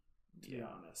 to be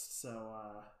honest. So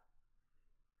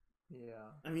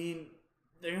I mean,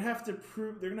 they're gonna have to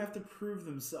prove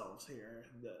themselves here.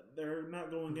 They're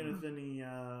not going in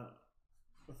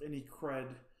with any cred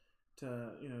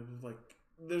to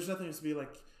there's nothing to be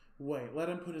like, wait, let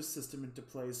him put his system into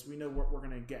place. We know what we're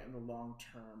going to get in the long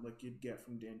term, like you'd get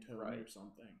from D'Antoni or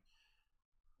something.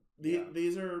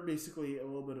 These are basically a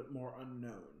little bit more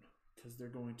unknown because they're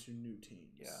going to new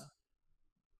teams. Yeah.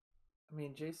 I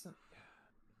mean, Jason,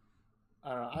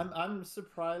 I don't know. I'm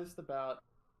surprised about.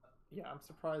 Yeah, I'm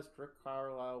surprised Rick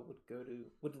Carlisle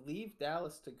would leave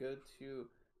Dallas to go to,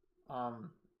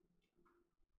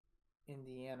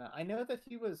 Indiana. I know that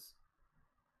it was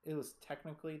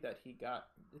technically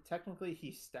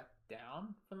he stepped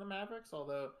down from the Mavericks,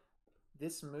 although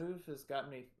this move has got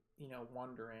me,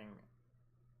 wondering,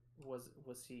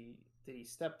 did he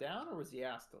step down or was he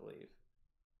asked to leave?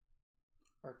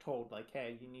 Or told, like,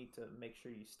 hey, you need to make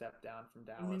sure you step down from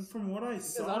Dallas? I mean, from what I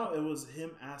saw, it was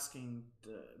him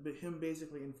him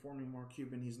basically informing Mark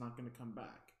Cuban he's not going to come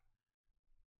back.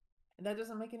 And that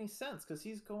doesn't make any sense, because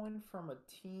he's going from a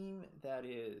team that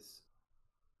is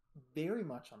very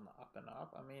much on the up and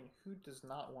up. I mean, who does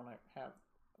not want to have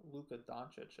Luka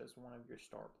Doncic as one of your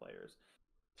star players?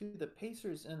 To the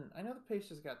Pacers, and I know the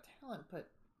Pacers got talent, but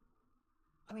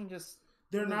I mean,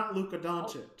 they're not Luka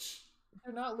Doncic.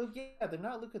 They're not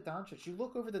Luka Doncic. You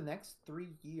look over the next 3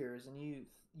 years and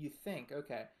you think,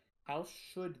 okay, how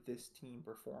should this team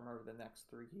perform over the next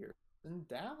 3 years? And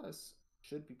Dallas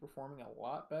should be performing a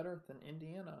lot better than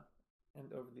Indiana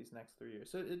and over these next 3 years.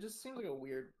 So it just seems like a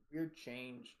weird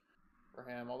change for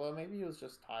him. Although maybe he was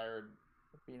just tired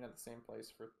of being at the same place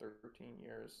for 13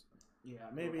 years. Yeah,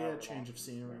 maybe a change of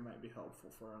scenery might be helpful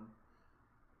for him.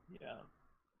 Yeah.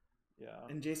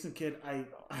 And Jason Kidd, I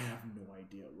have no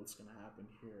idea what's going to happen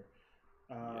here.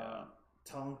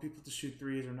 Telling people to shoot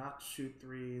threes or not to shoot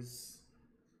threes.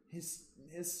 His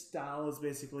style is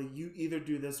basically, you either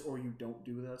do this or you don't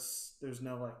do this. There's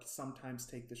no sometimes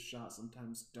take this shot,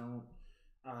 sometimes don't.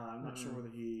 I'm not sure whether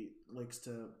he likes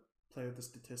to play with the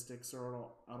statistics or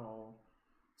at all.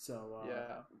 So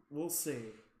we'll see.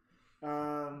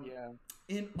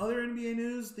 In other NBA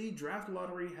news, the draft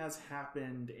lottery has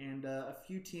happened, and a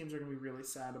few teams are going to be really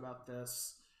sad about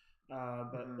this.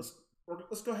 But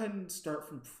let's go ahead and start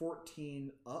from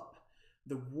 14 up.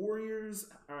 The Warriors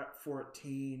are at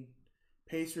 14,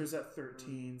 Pacers at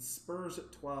 13, Spurs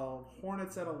at 12,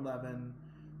 Hornets at 11.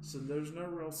 So there's no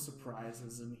real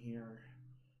surprises in here.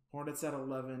 Hornets at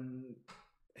 11.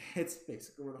 It's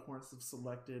basically where the Hornets have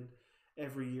selected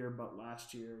every year but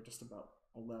last year, just about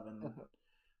 11.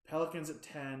 Pelicans at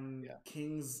 10,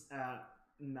 Kings at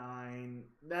 9.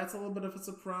 That's a little bit of a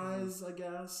surprise, I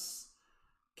guess.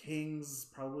 Kings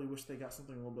probably wish they got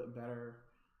something a little bit better.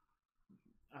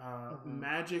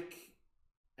 Magic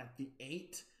at the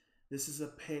 8. This is a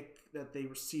pick that they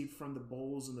received from the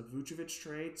Bulls in the Vucevic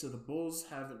trade. So the Bulls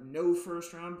have no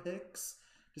first-round picks,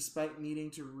 despite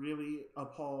needing to really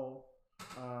uphaul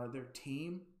their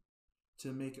team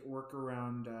to make it work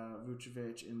around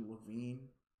Vucevic and Levine.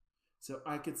 So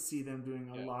I could see them doing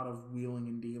a lot of wheeling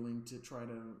and dealing to try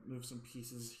to move some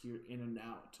pieces here in and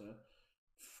out to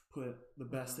put the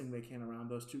best thing they can around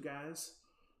those two guys.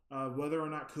 Whether or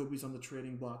not Kobe's on the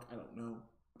trading block, I don't know.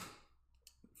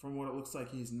 From what it looks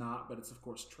like, he's not, but it's, of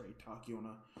course, trade talk. You want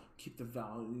to keep the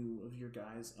value of your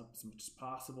guys up as much as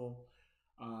possible.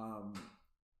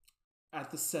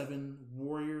 At the 7,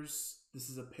 Warriors. This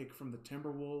is a pick from the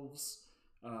Timberwolves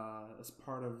as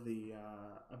part of the,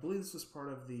 I believe this was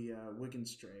part of the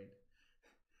Wiggins trade.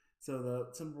 So the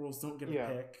Timberwolves don't get a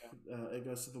pick. It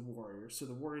goes to the Warriors. So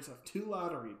the Warriors have 2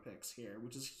 lottery picks here,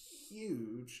 which is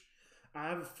huge. I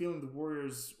have a feeling the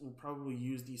Warriors will probably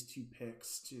use these 2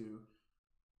 picks to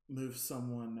move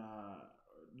someone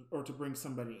or to bring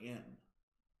somebody in,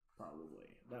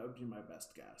 probably. That would be my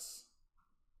best guess.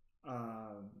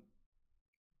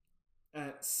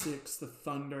 At 6, the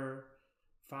Thunder.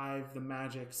 5, the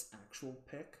Magic's actual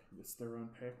pick. It's their own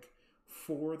pick.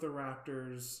 4, the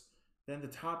Raptors. Then the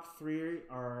top three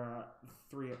are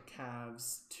 3 at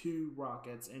Cavs, 2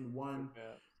 Rockets, and 1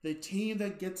 the team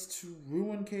that gets to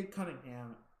ruin Cade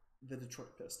Cunningham, the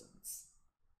Detroit Pistons.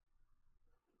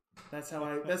 That's how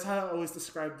I always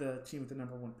describe the team with the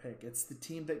number 1 pick. It's the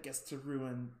team that gets to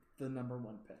ruin the number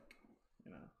 1 pick,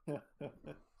 you know.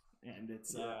 And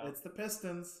it's the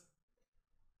Pistons.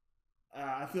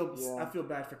 I feel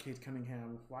bad for Cade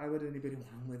Cunningham. Why would anybody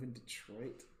want to live in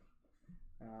Detroit?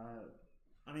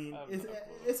 I mean,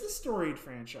 it's a storied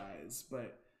franchise,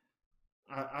 but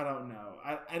I don't know.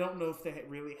 I don't know if they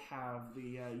really have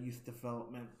the youth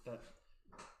development that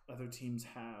other teams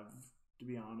have, to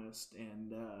be honest.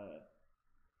 And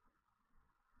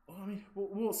well, I mean,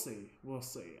 we'll see. We'll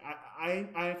see.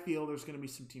 I feel there's going to be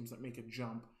some teams that make a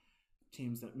jump,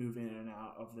 teams that move in and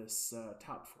out of this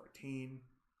top 14.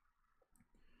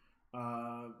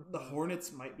 The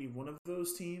Hornets might be one of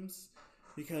those teams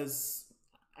because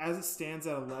as it stands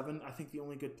at 11, I think the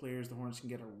only good players the Hornets can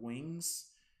get are wings,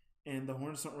 and the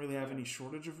Hornets don't really have any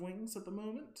shortage of wings at the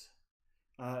moment,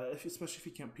 especially if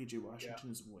you count PJ Washington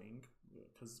as a wing,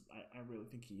 because I really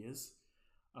think he is.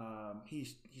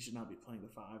 He should not be playing the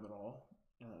 5 at all,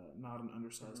 not an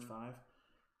undersized 5,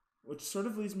 which sort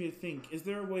of leads me to think, is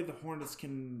there a way the Hornets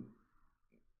can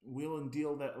wheel and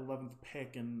deal that 11th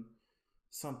pick and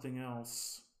something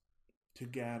else to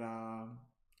get a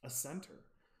center?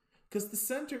 Because the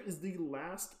center is the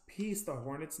last piece the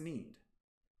Hornets need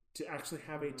to actually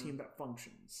have a team that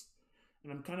functions.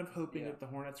 And I'm kind of hoping that the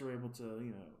Hornets are able to,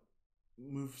 you know,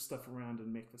 move stuff around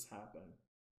and make this happen.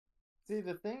 See,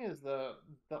 the thing is, the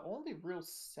only real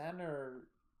center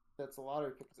that's a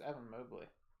lottery pick is Evan Mobley.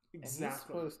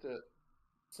 Exactly. And he's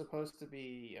supposed to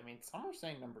be, I mean, some are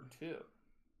saying number 2.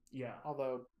 Yeah.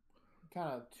 Although, kind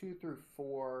of 2 through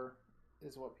 4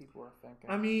 is what people are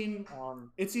thinking. I mean,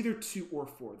 it's either 2 or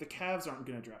 4. The Cavs aren't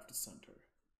going to draft a center.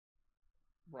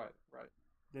 Right.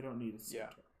 They don't need a center.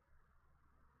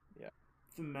 Yeah.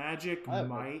 The Magic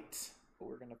might. But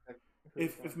we're going to pick.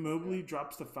 If Mobley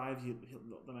drops to 5,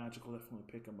 the Magic will definitely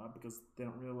pick him up because they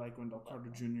don't really like Wendell Carter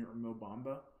Jr. or Mo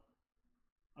Bamba.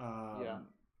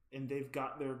 And they've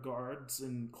got their guards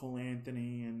in Cole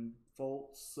Anthony and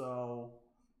Fultz, so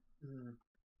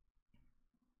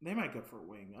they might go for a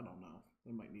wing. I don't know.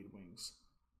 They might need wings.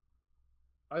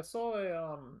 I saw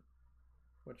a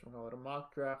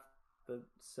mock draft that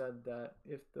said that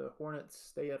if the Hornets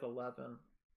stay at 11,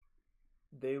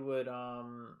 they would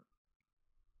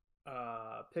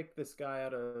pick this guy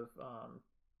out of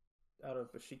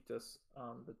Besiktas,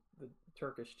 the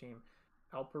Turkish team,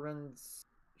 Alperen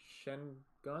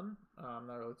Şengün. I'm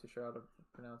not really too sure how to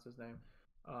pronounce his name.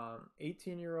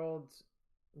 18-year-old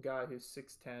guy who's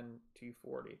 6'10",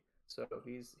 240. So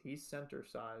he's center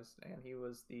sized, and he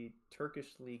was the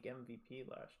Turkish League MVP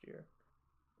last year.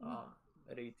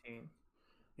 At 18.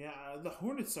 Yeah, the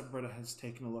Hornets subreddit has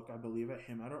taken a look, I believe, at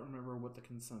him. I don't remember what the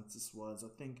consensus was. I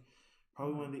think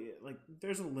probably one of the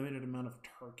there's a limited amount of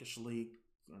Turkish League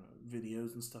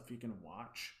videos and stuff you can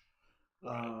watch.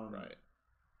 Right.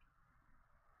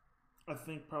 I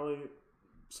think probably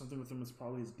something with him is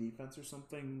probably his defense or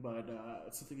something, but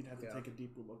it's something you'd have to take a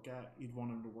deeper look at. You'd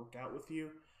want him to work out with you.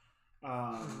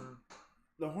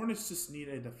 The Hornets just need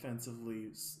a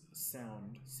defensively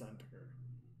sound center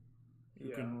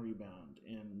who can rebound,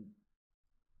 and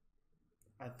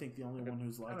I think the only one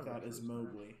who's like that is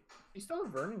Mobley. You still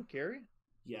have Vernon Carey?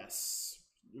 Yes.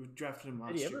 We drafted him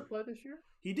last year. Did he ever play this year?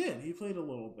 He did. He played a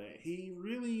little bit. He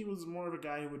really was more of a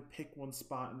guy who would pick one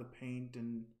spot in the paint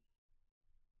and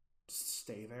just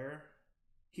stay there.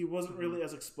 He wasn't really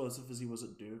as explosive as he was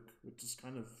at Duke, which is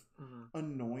kind of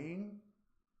annoying.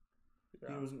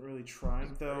 Yeah. He wasn't really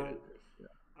trying, though.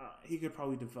 He could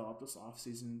probably develop this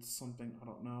offseason something. I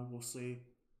don't know. We'll see.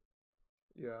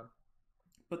 Yeah.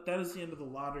 But that is the end of the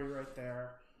lottery right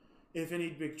there. If any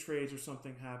big trades or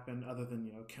something happen, other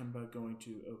than Kemba going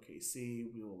to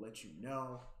OKC, we will let you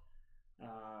know.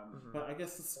 But I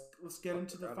guess let's get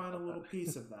into the final little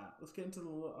piece of that. Let's get into the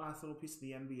last little piece of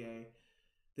the NBA.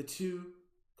 The 2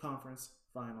 conference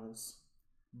finals.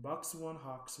 Bucks won,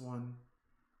 Hawks won.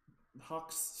 The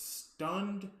Hawks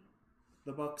stunned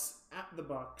the Bucks at the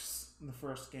Bucks in the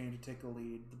first game to take a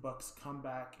lead. The Bucks come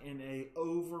back in a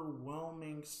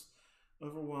overwhelming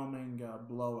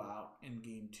blowout in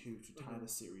Game 2 to tie the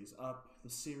series up. The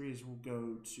series will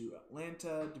go to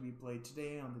Atlanta to be played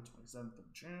today on the 27th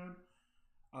of June.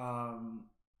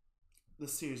 The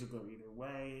series will go either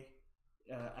way.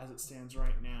 As it stands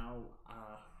right now,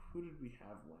 who did we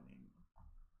have winning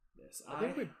this? I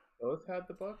think we both had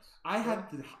the Bucks. I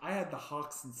had the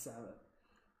Hawks in 7.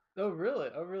 Oh really?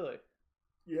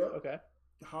 Yeah. Okay.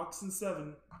 The Hawks in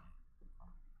 7.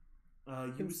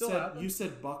 You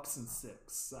said Bucks and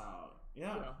 6.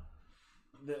 Yeah.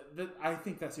 I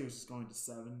think that series is going to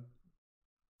 7.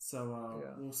 So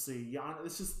we'll see.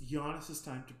 It's just Giannis's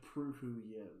time to prove who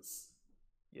he is.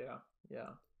 Yeah.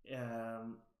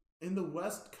 In the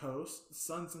West Coast,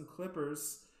 Suns and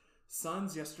Clippers.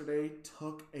 Suns yesterday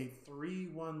took a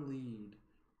 3-1 lead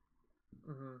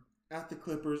at the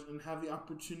Clippers and have the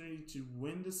opportunity to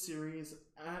win the series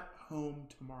at home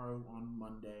tomorrow on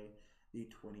Monday, the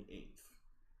 28th.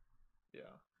 Yeah.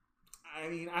 I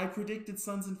mean, I predicted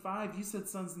Suns in 5. You said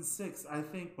Suns in 6. I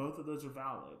think both of those are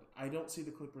valid. I don't see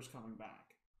the Clippers coming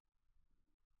back.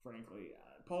 Frankly,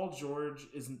 Paul George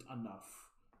isn't enough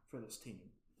for this team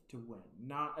to win.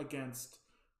 Not against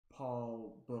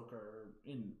Paul, Booker,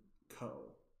 and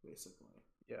co. Basically.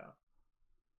 Yeah.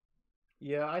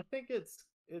 Yeah, I think it's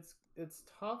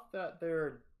tough that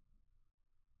they're.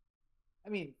 I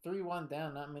mean, 3-1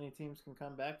 down. Not many teams can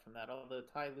come back from that. Although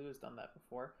Ty Lue has done that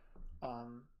before.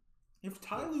 If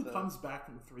Ty Lue comes back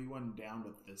from 3-1 down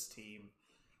with this team,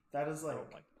 that is like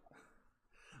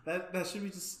that should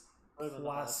be just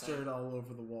plastered all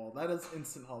over the wall. That is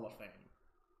instant Hall of Fame.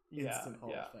 Instant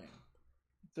Hall of Fame.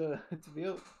 To be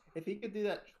able, if he could do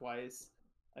that twice,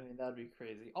 I mean that'd be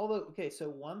crazy. Although, okay, so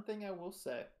one thing I will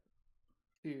say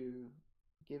to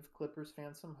give Clippers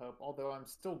fans some hope, although I'm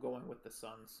still going with the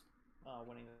Suns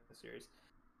winning the series,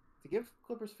 to give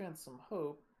Clippers fans some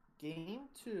hope, Game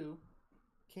 2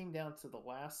 came down to the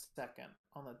last second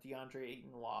on the DeAndre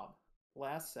Ayton lob.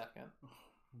 Last second.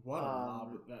 What a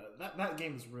lob! That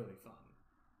game is really fun.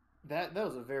 That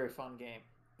was a very fun game.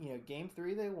 You know, Game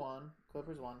 3 they won.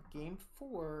 Clippers won. Game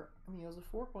 4, I mean, it was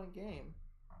a 4-point game.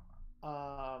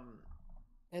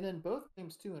 And in both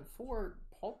games 2 and 4,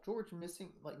 Paul George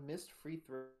missed free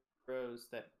throws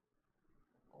that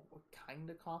kind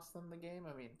of cost them the game.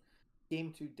 I mean,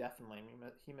 Game 2 definitely. I mean,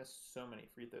 he missed so many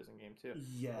free throws in Game 2.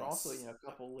 Yes. But also, you know, a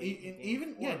couple late.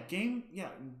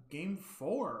 Game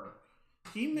 4,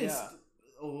 he missed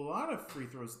a lot of free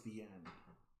throws at the end.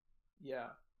 Yeah.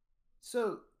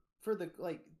 So for the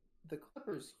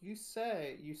Clippers, you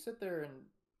sit there and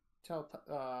tell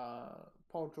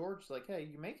Paul George like, hey,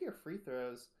 you make your free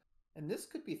throws, and this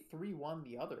could be 3-1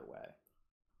 the other way,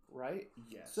 right?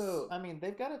 Yes. So I mean,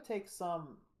 they've got to take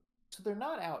some. So they're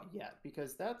not out yet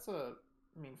because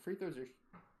free throws are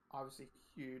obviously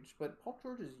huge, but Paul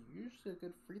George is usually a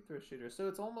good free throw shooter. So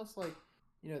it's almost like,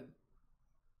 you know,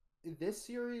 this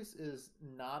series is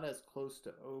not as close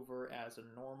to over as a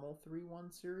normal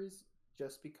 3-1 series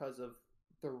just because of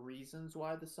the reasons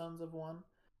why the Suns have won.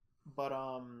 But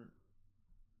I'm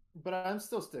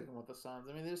still sticking with the Suns.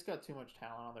 I mean, they just got too much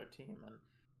talent on their team, and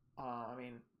I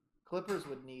mean, Clippers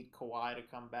would need Kawhi to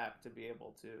come back to be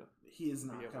able to. He is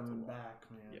not coming back,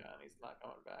 man. Yeah, and he's not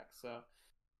coming back. So,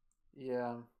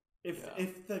 yeah.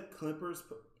 If the Clippers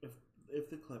put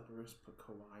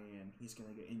Kawhi in, he's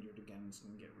gonna get injured again. It's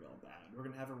gonna get real bad. We're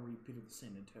gonna have a repeat of the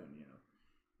San Antonio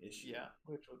issue. Yeah,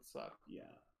 which would suck.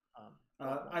 Yeah.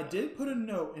 I did put a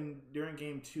note during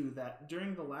Game 2 that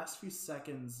during the last few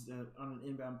seconds on an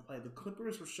inbound play, the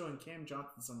Clippers were showing Cam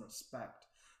Johnson some respect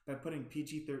by putting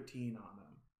PG-13 on him.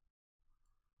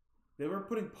 They were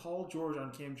putting Paul George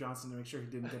on Cam Johnson to make sure he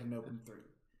didn't get an open 3.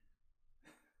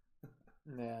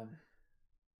 Man,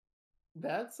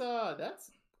 that's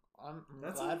I'm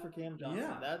glad for Cam Johnson.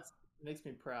 Yeah. That makes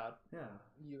me proud. Yeah,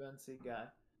 UNC guy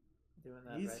doing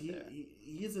that there.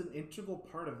 He is an integral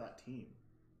part of that team.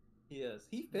 He is.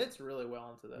 He fits really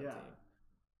well into that team.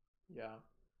 Yeah.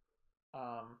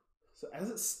 So as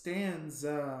it stands,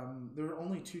 there are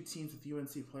only 2 teams with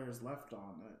UNC players left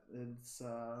on it.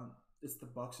 It's the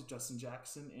Bucks with Justin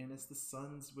Jackson, and it's the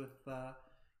Suns with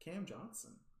Cam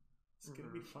Johnson. It's gonna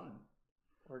be fun.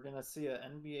 We're gonna see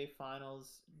an NBA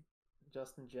Finals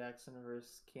Justin Jackson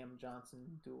versus Cam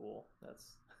Johnson duel.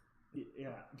 That's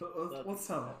let's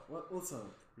hope. Let's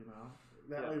hope. You know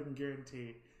that way we can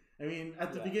guarantee. I mean,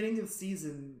 at the beginning of the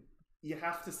season, you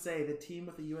have to say the team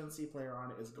with a UNC player on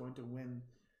it is going to win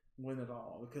it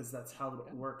all because that's how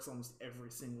it works almost every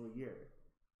single year.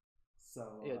 So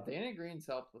Danny Green's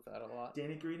helped with that a lot.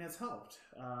 Danny Green has helped.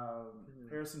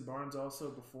 Harrison Barnes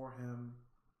also before him.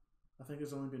 I think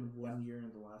there's only been 1 year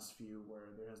in the last few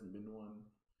where there hasn't been one.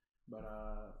 But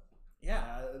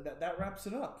that wraps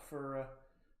it up for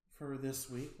this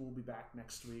week. We'll be back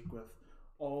next week with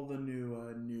all the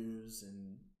new news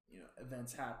and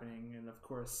events happening, and of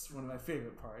course one of my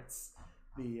favorite parts,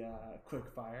 the quick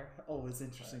fire. Always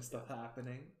interesting stuff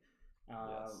happening.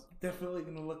 Definitely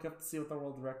gonna look up to see what the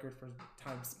world record for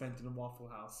time spent in a Waffle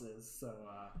House is. So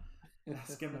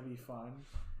that's gonna be fun.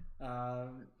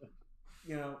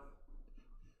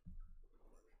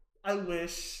 I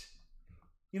wish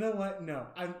You know what? No,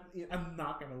 I'm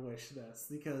not gonna wish this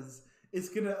because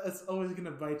it's always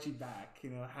gonna bite you back.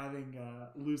 Having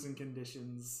losing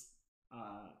conditions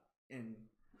in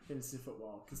fantasy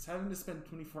football, because having to spend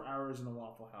 24 hours in a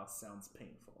Waffle House sounds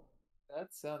painful.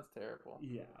 That sounds terrible.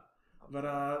 Yeah, but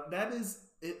that is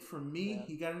it from me. Yeah.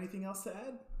 You got anything else to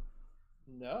add?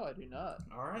 No, I do not.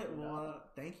 All right. Well,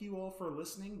 thank you all for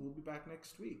listening. We'll be back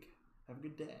next week. Have a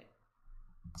good day.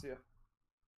 See ya.